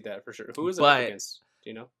 I'll concede that for sure. Who is it up against? Do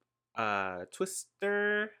you know?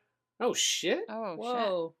 Twister. Oh, shit. Oh,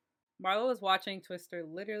 whoa. Shit. Marlo was watching Twister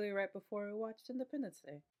literally right before we watched Independence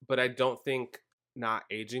Day. But I don't think not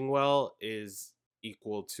aging well is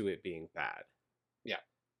equal to it being bad. Yeah.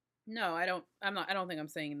 No, I don't. I don't think I'm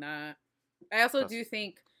saying that. I also do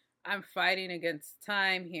think I'm fighting against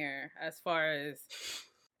time here, as far as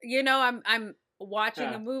I'm watching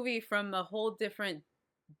a movie from a whole different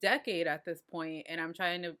decade at this point, and I'm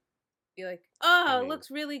trying to be like, it looks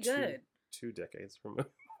really good. 2 decades removed.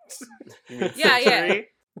 Yeah.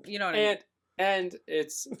 You know what I mean? And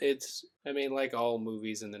it's I mean, like all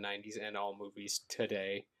movies in the 90s and all movies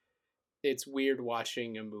today, it's weird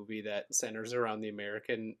watching a movie that centers around the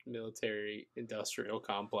American military industrial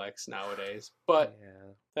complex nowadays. But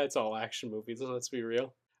that's all action movies, let's be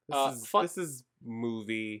real. This is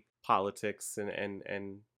movie politics and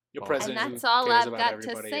your president. And that's all I've got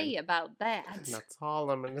to say about that. That's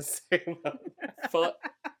all I'm going to say about that.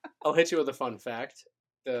 I'll hit you with a fun fact.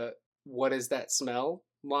 The "what is that smell"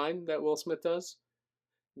 line that Will Smith does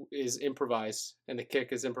is improvised, and the kick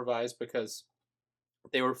is improvised because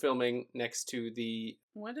they were filming next to the...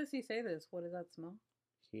 When does he say this? What does that smell?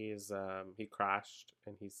 He crashed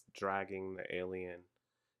and he's dragging the alien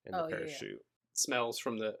in the parachute. Yeah. Smells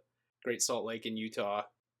from the Great Salt Lake in Utah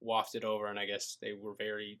wafted over, and I guess they were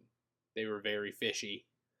very fishy,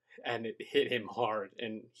 and it hit him hard,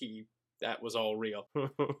 and that was all real.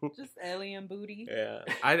 Just alien booty. Yeah.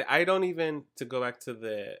 I don't even, to go back to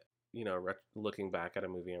the, looking back at a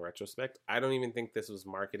movie in retrospect, I don't even think this was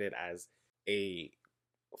marketed as a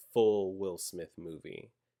full Will Smith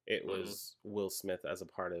movie. It was Will Smith as a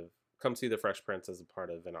part of, come see the Fresh Prince as a part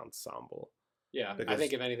of an ensemble. Yeah. I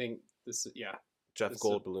think if anything, Jeff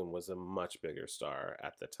Goldblum was a much bigger star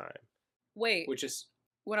at the time. Wait. Which is...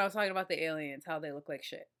 When I was talking about the aliens, how they look like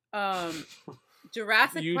shit.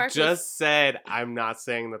 Jurassic you Park. You just said I'm not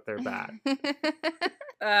saying that they're bad.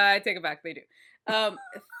 I take it back. They do.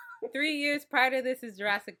 3 years prior to this is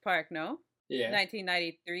Jurassic Park, no? Yeah.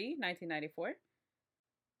 1993, 1994.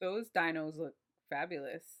 Those dinos look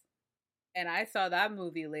fabulous. And I saw that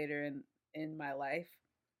movie later in my life,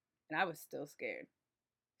 and I was still scared.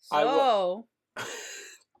 So...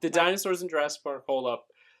 The dinosaurs in Jurassic Park hold up.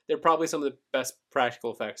 They're probably some of the best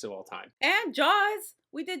practical effects of all time. And Jaws.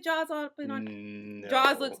 We did Jaws on. No.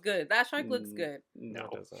 Jaws looks good. That shark looks good. No,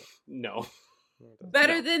 it doesn't. No.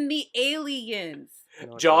 Better than the aliens.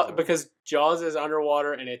 No, Jaws, because Jaws is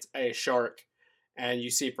underwater and it's a shark, and you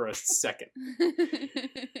see for a second.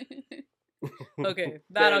 Okay,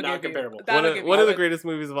 that'll not give comparable. You. One of the greatest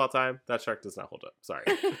movies of all time. That shark does not hold up. Sorry.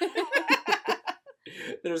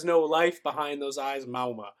 There's no life behind those eyes,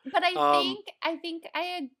 Mauma. But I think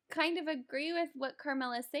I kind of agree with what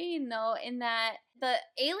Carmel is saying, though, in that the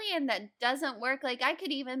alien that doesn't work, like I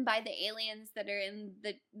could even buy the aliens that are in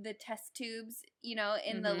the test tubes,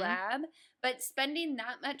 in the lab, but spending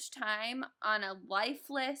that much time on a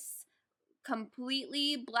lifeless,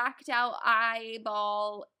 completely blacked out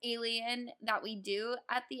eyeball alien that we do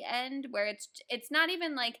at the end, where it's not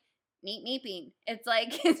even like meeping. It's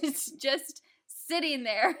like it's just sitting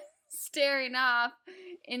there staring off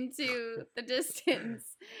into the distance.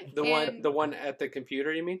 The one at the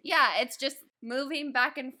computer, you mean? Yeah, it's just moving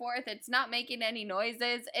back and forth. It's not making any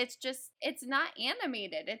noises. It's not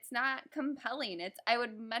animated. It's not compelling. I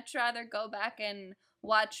would much rather go back and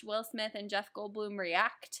watch Will Smith and Jeff Goldblum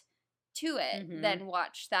react to it than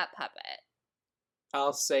watch that puppet.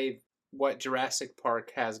 I'll say what Jurassic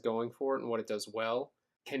Park has going for it and what it does well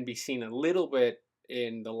can be seen a little bit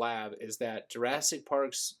in the lab, is that Jurassic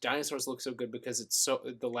Park's dinosaurs look so good because it's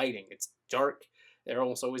the lighting. It's dark. They're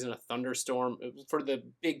almost always in a thunderstorm. For the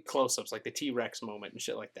big close-ups, like the T-Rex moment and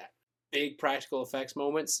shit like that, big practical effects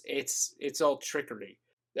moments, it's all trickery.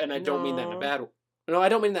 And I don't mean that in a bad way. No, I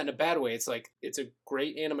don't mean that in a bad way. It's like, it's a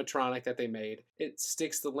great animatronic that they made. It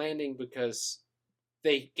sticks the landing because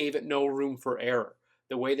they gave it no room for error.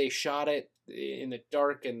 The way they shot it in the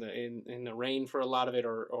dark and in the rain for a lot of it,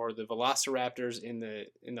 or the velociraptors in the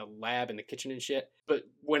lab in the kitchen and shit. But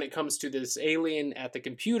when it comes to this alien at the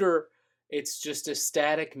computer, it's just a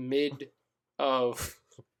static mid of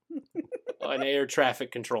an air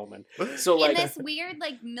traffic controlman. So like in this weird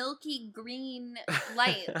milky green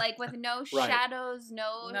light, with no shadows,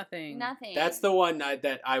 nothing. That's the one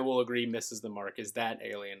that I will agree misses the mark, is that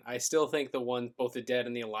alien. I still think the one, both the dead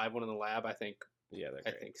and the alive one in the lab, I think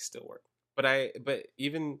still work. But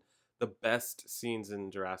even the best scenes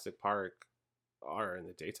in Jurassic Park are in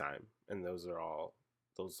the daytime, and those all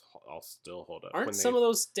still hold up. Aren't some of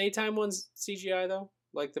those daytime ones CGI though?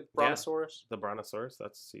 Like the Brontosaurus? The Brontosaurus,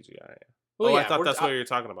 that's CGI. Well, I thought that's what you're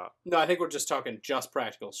talking about. No, I think we're just talking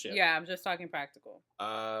practical shit. Yeah, I'm just talking practical.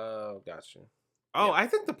 Oh, gotcha. Oh, yeah. I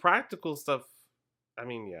think the practical stuff,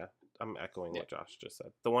 I'm echoing what Josh just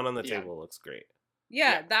said. The one on the table looks great.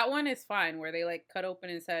 Yeah, that one is fine, where they cut open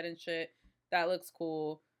his head and shit. That looks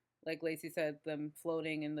cool. like Lacey said, them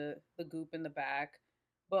floating in the goop in the back.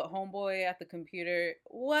 But homeboy at the computer,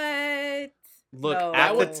 what? Look, No.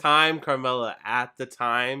 at the time, Carmela, at the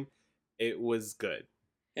time, it was good.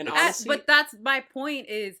 And It's- honestly, But that's my point.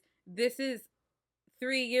 Is this is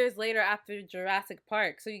 3 years later after Jurassic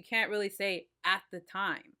Park, so you can't really say at the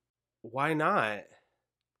time Why not?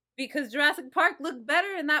 because Jurassic Park looked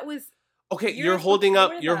better, and that was Okay, years you're holding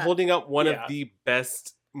up before that. one Yeah. of the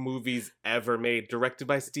best movies ever made, directed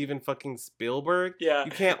by Steven fucking Spielberg. yeah,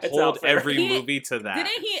 You can't it's hold not fair. every He- movie to that.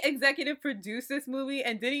 Didn't he executive produce this movie?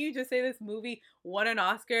 And didn't you just say this movie won an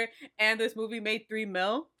Oscar and this movie made $3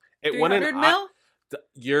 million? It won an 300 mil?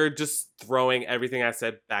 You're just throwing everything I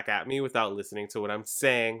said back at me without listening to what I'm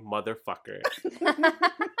saying, motherfucker.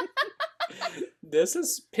 This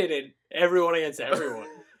has pitted everyone against everyone,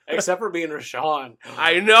 except for being Rashawn.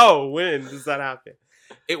 I know. When does that happen?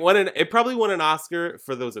 It probably won an Oscar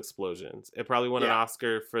for those explosions. It probably won an Yeah.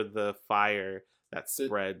 Oscar for the fire that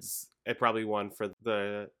spreads. It probably won for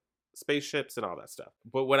the spaceships and all that stuff.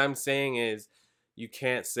 But what I'm saying is, you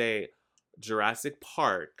can't say Jurassic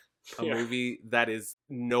Park, a Yeah. movie that is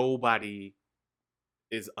nobody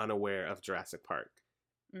is unaware of Jurassic Park,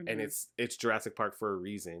 and Mhm. it's Jurassic Park for a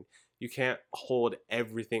reason. You can't hold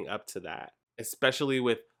everything up to that, especially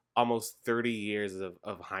with almost 30 years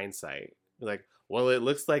of hindsight. Like, well, it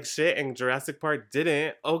looks like shit and Jurassic Park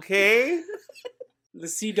didn't. Okay. The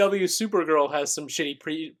CW Supergirl has some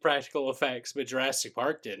shitty practical effects, but Jurassic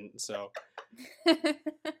Park didn't. So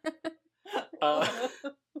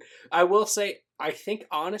I will say, I think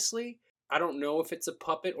honestly, I don't know if it's a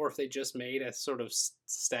puppet or if they just made a sort of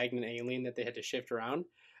stagnant alien that they had to shift around.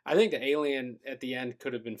 I think the alien at the end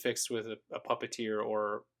could have been fixed with a puppeteer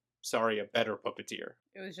or, a better puppeteer.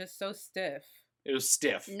 It was just so stiff. It was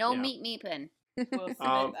stiff. No yeah. meat meeping. Will Smith,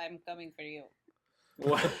 Um, I'm coming for you.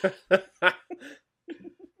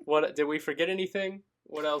 What did we forget anything?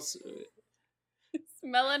 What else?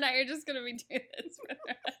 Mel and I are just gonna be doing this.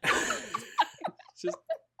 Just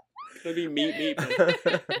maybe meat.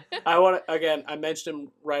 I I mentioned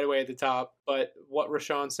him right away at the top, but what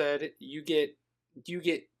Rashawn said, you get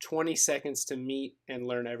 20 seconds to meet and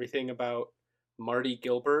learn everything about Marty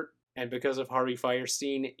Gilbert, and because of Harvey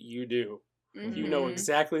Fierstein, you do. You know Mhm.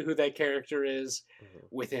 exactly who that character is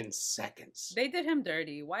within seconds. They did him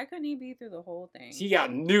dirty. Why couldn't he be through the whole thing? He got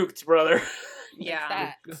nuked, brother.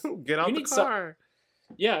 Yeah. Get out You the need some- car.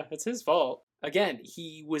 Yeah, it's his fault. Again,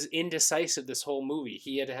 he was indecisive this whole movie.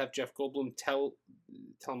 He had to have Jeff Goldblum tell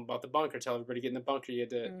him about the bunker, tell everybody get in the bunker.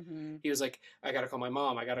 He was like, I gotta call my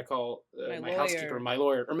mom, I gotta call My my lawyer. housekeeper, my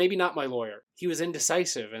lawyer, or maybe not my lawyer. He was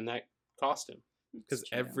indecisive, and that cost him. Because It's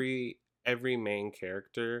true. every main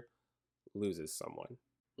character loses someone.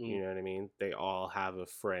 Mm. You know what I mean? They all have a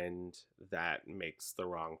friend that makes the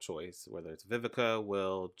wrong choice, whether it's Vivica,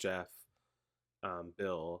 Will, Jeff,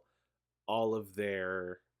 Bill. All of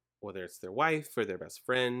whether it's their wife or their best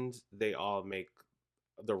friend, they all make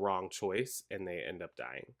the wrong choice and they end up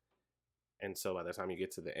dying. And so by the time you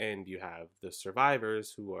get to the end, you have the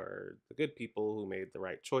survivors who are the good people who made the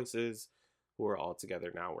right choices, who are all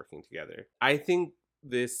together now working together. I think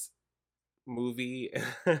this movie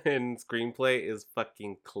and screenplay is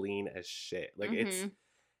fucking clean as shit. Like, it's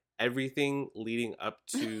everything leading up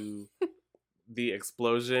to the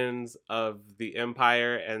explosions of the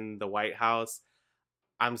Empire and the White House.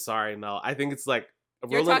 I'm sorry, Mel. I think it's like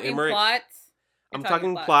You're Roland talking Emmerich. plot. I'm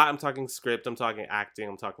talking plot, I'm talking script, I'm talking acting,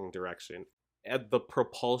 I'm talking direction. The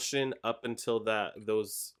propulsion up until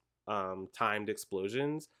those timed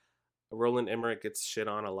explosions, Roland Emmerich gets shit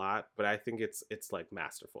on a lot, but I think it's like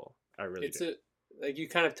masterful. I really do. Like you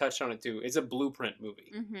kind of touched on it too. It's a blueprint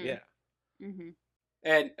movie. Yeah.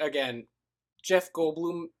 And again, Jeff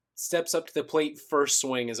Goldblum steps up to the plate first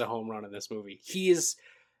swing as a home run in this movie. He is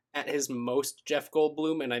at his most Jeff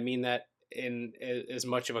Goldblum, and I mean that in as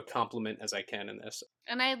much of a compliment as I can in this.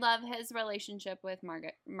 And I love his relationship with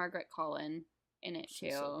Margaret Collin in it too.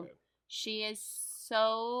 She's so good. She is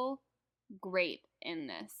so great in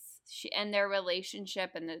this. And their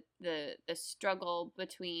relationship and the struggle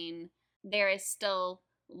between, there is still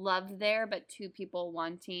love there, but two people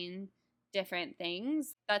wanting different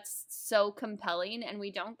things. That's so compelling, and we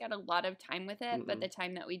don't get a lot of time with it, but the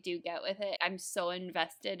time that we do get with it, I'm so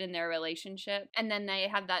invested in their relationship. And then they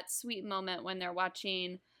have that sweet moment when they're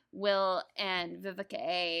watching Will and Vivica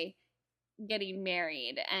A getting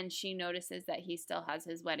married, and she notices that he still has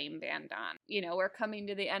his wedding band on. You know, we're coming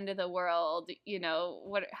to the end of the world. You know,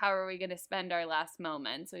 how are we going to spend our last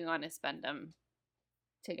moments? We want to spend them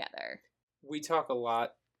together. We talk a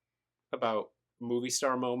lot about movie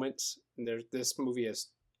star moments, and this movie has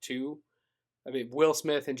two. I mean, Will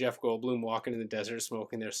Smith and Jeff Goldblum walking in the desert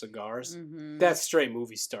smoking their cigars. Mm-hmm. That's straight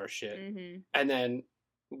movie star shit. Mm-hmm. And then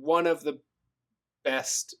one of the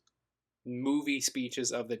best movie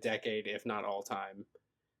speeches of the decade, if not all time,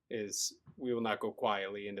 is "We will not go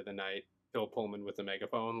quietly into the night." Bill Pullman with the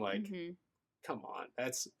megaphone. Like, Mm-hmm. come on,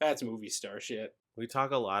 that's movie star shit. We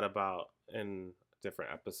talk a lot about in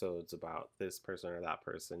different episodes about this person or that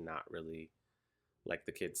person not really, like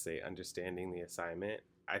the kids say, understanding the assignment.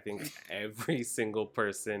 I think every single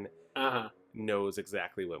person knows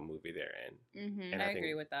exactly what movie they're in. Mm-hmm. And I I think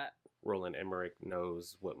agree with that. Roland Emmerich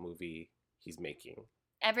knows what movie he's making.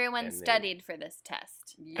 Everyone And then- studied for this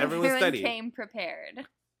test. Everyone studied. Came prepared.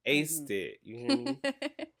 Aced it. You hear me?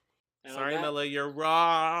 And Sorry, that- Mela, you're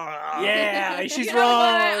wrong. Yeah, she's You know wrong.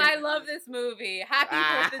 what? I love this movie. Happy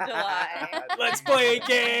 4th of July. Let's play a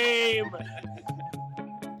game.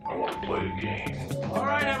 I want to play a game. All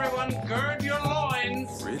right, everyone, gird your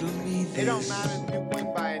loins. Riddle me this. It don't matter if you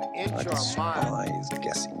win by an inch Like or a a mile. surprise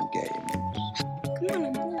guessing game. Come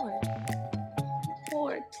on, boy.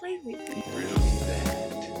 Boy, play with me. Riddle me that.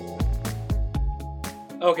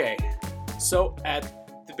 Okay, so at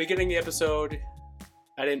the beginning of the episode,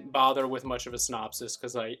 I didn't bother with much of a synopsis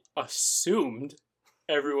because I assumed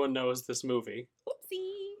everyone knows this movie.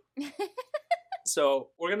 Oopsie. So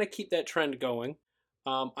we're going to keep that trend going.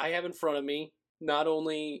 I have in front of me not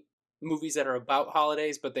only movies that are about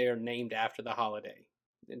holidays, but they are named after the holiday.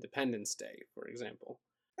 Independence Day, for example.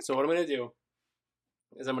 So what I'm going to do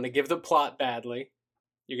is I'm going to give the plot badly.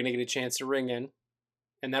 You're going to get a chance to ring in,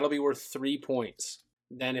 and that'll be worth 3 points.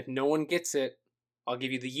 Then if no one gets it, I'll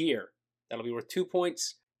give you the year. That'll be worth 2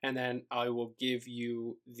 points, and then I will give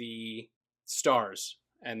you the stars.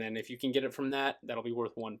 And then if you can get it from that, that'll be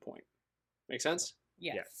worth 1 point. Make sense?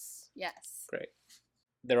 Yes. Yes. Great.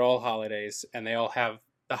 They're all holidays, and they all have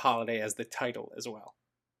the holiday as the title as well.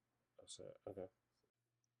 Okay.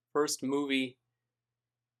 First movie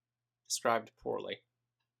described poorly.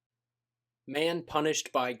 Man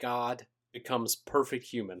punished by God becomes perfect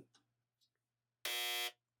human.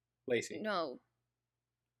 Lacey. No.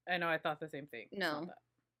 I know, I thought the same thing. It's No. not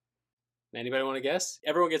that. Anybody want to guess?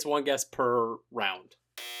 Everyone gets one guess per round.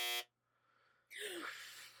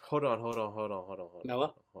 Hold on.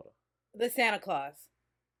 Mela? Hold on. The Santa Claus.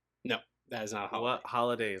 No, that is not a holiday. What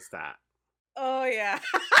holiday is that? Oh, yeah.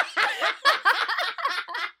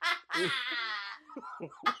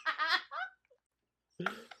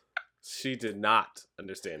 She did not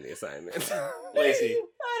understand the assignment. Lacey.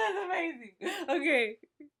 Oh, that's amazing. Okay.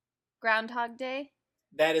 Groundhog Day.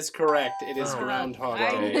 That is correct. It is Oh. Groundhog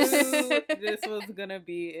I Day. knew this was going to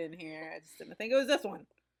be in here. I just didn't think it was this one.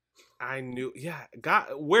 I knew. Yeah, God.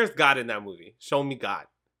 Where's God in that movie? Show me God.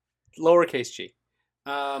 Lowercase g.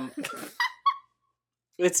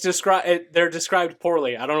 It's described. They're described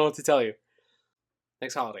poorly. I don't know what to tell you.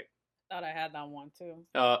 Next holiday. Thought I had that one, too.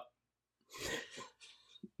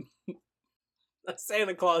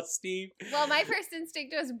 Santa Claus, Steve. Well, my first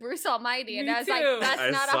instinct was Bruce Almighty, and Me I was too. like, that's I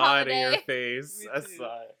not a saw it in holiday. your face. Me I too.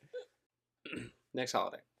 saw it. Next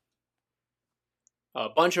holiday. A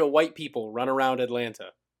bunch of white people run around Atlanta.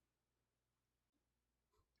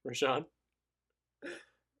 Rashawn?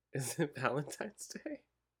 Is it Valentine's Day?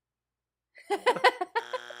 A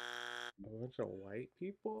bunch of white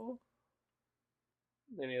people?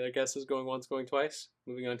 Any other guesses? Going once, going twice?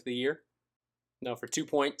 Moving on to the year. No, for 2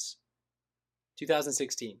 points.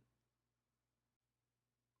 2016.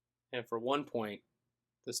 And for 1 point,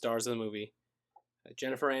 the stars of the movie.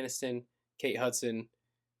 Jennifer Aniston, Kate Hudson,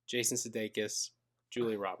 Jason Sudeikis,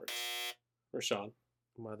 Julie Roberts. Rashawn.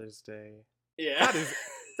 Mother's Day. Yeah.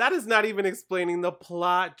 That is not even explaining the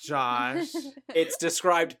plot, Josh. It's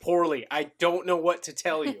described poorly. I don't know what to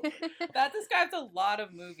tell you. That describes a lot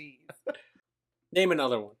of movies. Name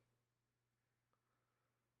another one.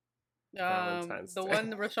 Valentine's The Day.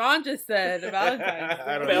 one Rashawn just said, Valentine's Day.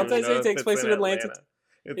 I don't Valentine's even know Day if takes it's place in Atlanta.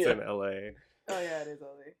 It's Yeah. in LA. Oh, yeah, it is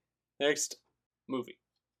only. Next movie.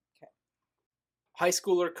 Okay. High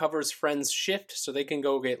schooler covers friend's shift so they can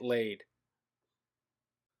go get laid.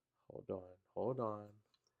 Hold on.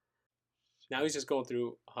 Now he's just going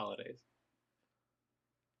through holidays.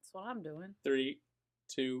 That's what I'm doing. 3,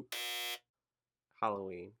 2.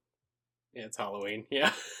 Halloween. Yeah, it's Halloween.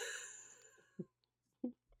 Yeah.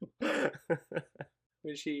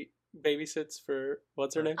 When she babysits for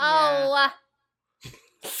what's her name? Oh, I love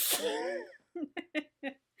this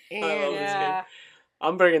Yeah. game.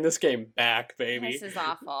 I'm bringing this game back, baby. this is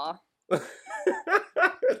awful.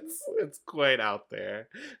 it's quite out there.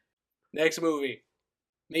 Next movie.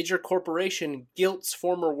 Major corporation guilts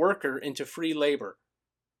former worker into free labor.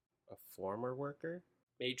 A former worker?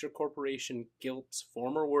 major corporation guilts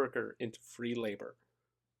former worker into free labor.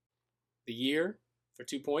 The year, for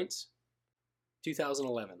 2 points,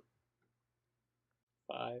 2011.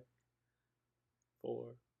 5, 4,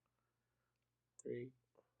 3.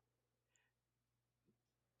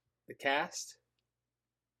 The cast,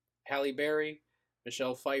 Halle Berry,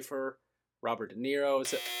 Michelle Pfeiffer, Robert De Niro.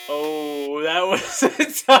 Oh, that was a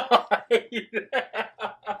tie.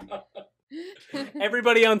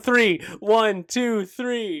 Everybody on 3. 1, 2,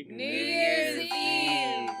 3. New Year's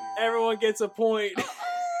Eve. Everyone gets a point.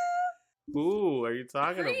 Who are you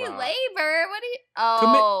talking Free about? labor? What do you...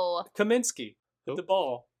 Oh. Kaminsky, with the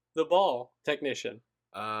ball technician.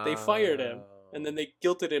 They fired him, and then they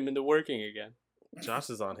guilted him into working again. Josh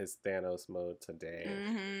is on his Thanos mode today.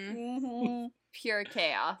 Mm-hmm. Pure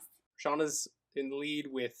chaos. Shauna's in the lead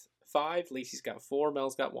with 5. Lacey's got 4.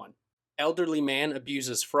 Mel's got 1. Elderly man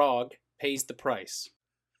abuses frog, pays the price.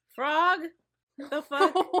 Frog? The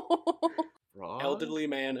fuck? Frog? Elderly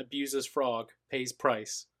man abuses frog, pays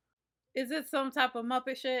price. Is it some type of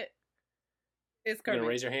Muppet shit? It's You gonna Kermit.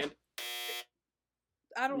 raise your hand?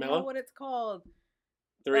 I don't Mela? know what it's called.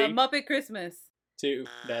 3, Muppet Christmas. 2.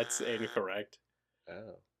 That's incorrect.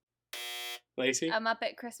 Oh. Lacey? A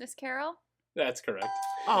Muppet Christmas Carol? That's correct.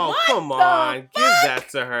 Oh, What come the on. Give fuck? that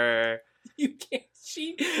to her. You can't.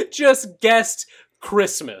 She just guessed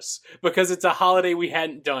Christmas because it's a holiday we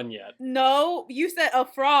hadn't done yet. No, you said a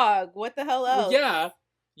frog. What the hell else? Well, yeah,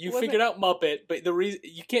 you Wasn't- figured out Muppet, but the reason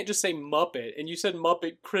you can't just say Muppet, and you said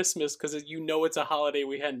Muppet Christmas because you know it's a holiday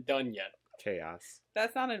we hadn't done yet. Chaos.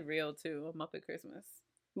 That sounded real too. A Muppet Christmas.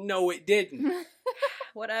 No, it didn't.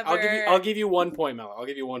 Whatever. I'll give you 1 point, Mel. I'll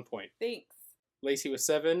give you 1 point. Thanks. Lacey with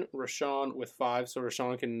 7, Rashawn with 5, so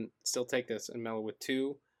Rashawn can still take this, and Mel with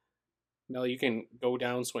 2. Mel, you can go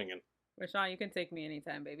down swinging. Rashawn, you can take me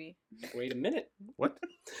anytime, baby. Wait a minute. What?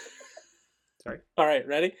 Sorry. All right,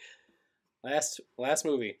 ready? Last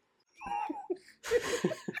movie.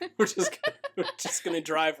 we're just gonna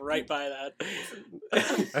drive right by that.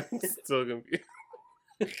 I'm still confused.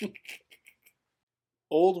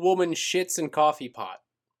 Old woman shits in coffee pot.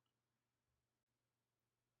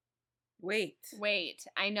 Wait. Wait,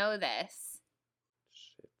 I know this.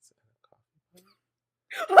 Shit's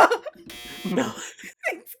in a coffee. No.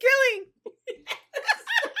 Thanksgiving.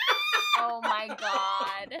 Oh my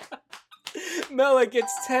god. Mela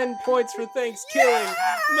gets 10 points for Thanksgiving.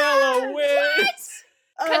 Mela wins.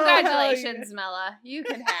 Congratulations, Mela. You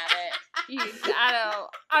can have it. I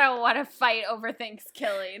don't want to fight over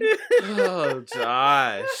Thanksgiving. Oh,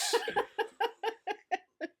 Josh.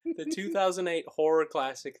 The 2008 horror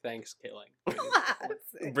classic Thanksgiving.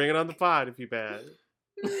 Bring it on the pod if you bad.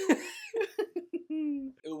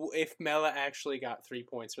 If Mela actually got 3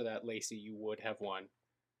 points for that, Lacey, you would have won.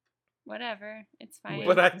 Whatever. It's fine.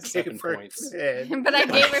 But I 7 gave her points. 10. But I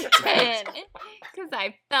gave her 10 because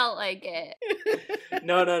I felt like it.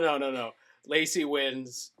 No. Lacey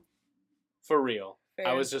wins for real.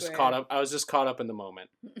 I was just caught up in the moment.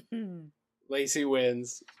 Lacey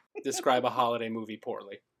wins. Describe a holiday movie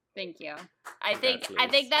poorly. Thank you. I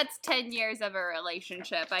think that's 10 years of a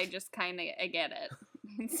relationship. I just kind of get it.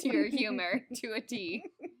 It's your humor to a T.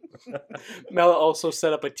 Mela also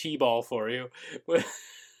set up a T-ball for you.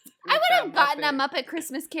 I would have gotten a Muppet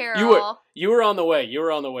Christmas Carol. You were on the way. You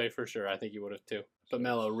were on the way for sure. I think you would have too. But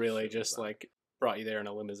Mela really just like brought you there in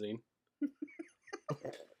a limousine.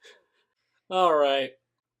 All right.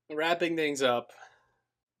 Wrapping things up.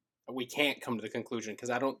 We can't come to the conclusion because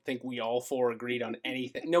I don't think we all 4 agreed on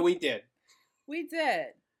anything. No, we did. We did.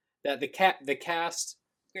 That the cast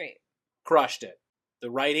Great. crushed it. The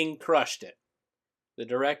writing crushed it. The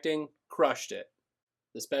directing crushed it.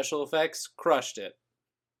 The special effects crushed it.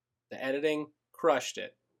 The editing crushed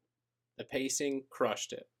it. The pacing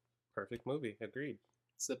crushed it. Perfect movie. Agreed.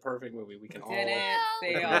 It's the perfect movie. We can all. Didn't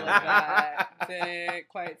say all of that. Didn't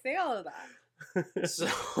quite say all of that.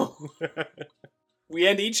 So we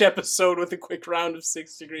end each episode with a quick round of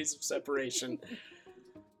 6 degrees of separation,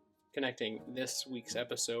 connecting this week's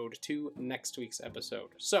episode to next week's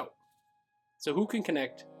episode. So who can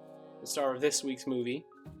connect the star of this week's movie,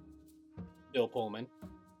 Bill Pullman,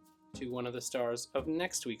 to one of the stars of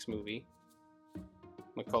next week's movie,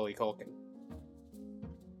 Macaulay Culkin?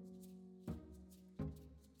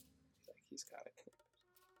 He's got it.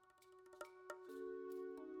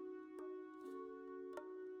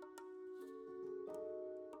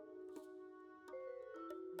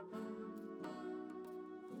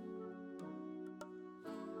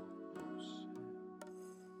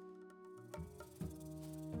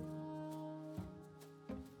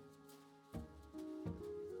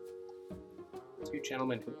 Two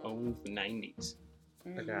gentlemen who owned the 90s.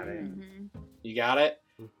 I got it. Mhm. You got it?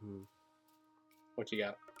 What you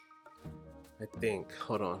got? I think.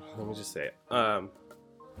 Hold on. Let me just say it.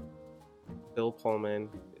 Bill Pullman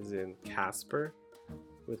is in Casper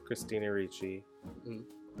with Christina Ricci. Mhm.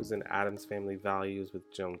 Who's in Addams Family Values with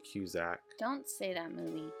Joan Cusack. Don't say that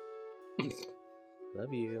movie.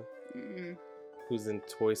 Love you. Mm-mm. Who's in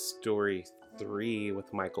Toy Story 3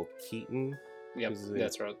 with Michael Keaton. Yep, Who's in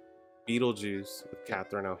that's right. Beetlejuice with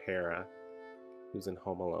Catherine O'Hara. Who's in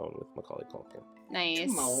Home Alone with Macaulay Culkin. Nice.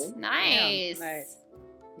 Come on. Nice. Damn, nice.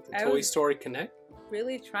 The I Toy was- Story Connect.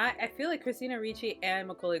 Really try. I feel like Christina Ricci and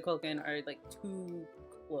Macaulay Culkin are like too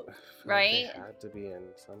close. I feel like Right? They had to be in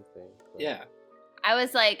something. but- Yeah. I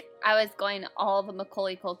was going all the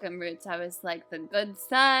Macaulay Culkin routes. I was like the good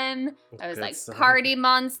son. I was Good like son. party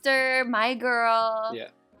monster, my girl. Yeah.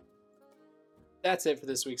 That's it for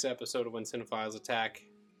this week's episode of When Cinephiles Attack.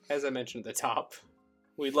 As I mentioned at the top,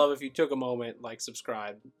 we'd love if you took a moment, like,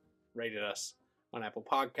 subscribe, rated us on Apple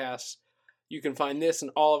Podcasts. You can find this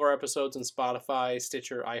and all of our episodes on Spotify,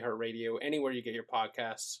 Stitcher, iHeartRadio, anywhere you get your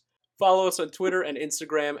podcasts. Follow us on Twitter and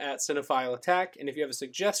Instagram at Cinephile Attack. And if you have a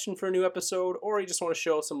suggestion for a new episode or you just want to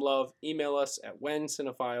show us some love, email us at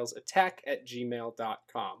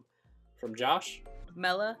whencinephilesattack@gmail.com. From Josh,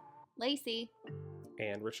 Mela. Lacey.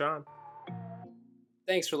 And Rashawn.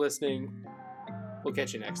 thanks for listening. We'll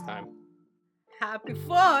catch you next time. Happy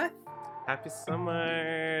 4th. Happy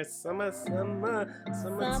summer. Summertime.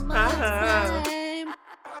 Summertime.